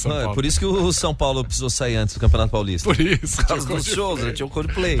embora de São Paulo. Por isso que o São Paulo precisou sair antes do Campeonato Paulista. Por isso. Por causa dos shows, né? Tinha o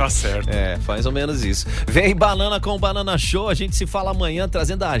Coldplay. Tá certo. Mais ou menos isso. Vem Banana com o Banana Show, a gente se fala amanhã,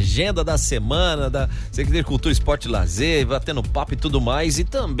 trazendo a agenda da semana, da Secretaria de Cultura, Esporte e Lazer, batendo papo e tudo mais, e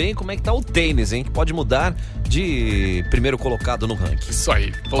também como é que tá o tênis, hein? Que pode mudar de primeiro colocado no ranking. Isso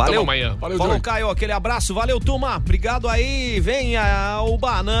aí. Voltamos amanhã. Valeu, Falou, Caio, aquele abraço. Valeu, turma. Obrigado aí. Vem o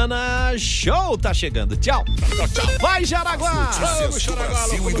Banana Show, tá chegando. Tchau. Tchau. Vai, Jaraguá! Vamos, Jaraguá,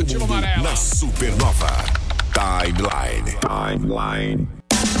 Brasil e do mundo na Supernova Timeline.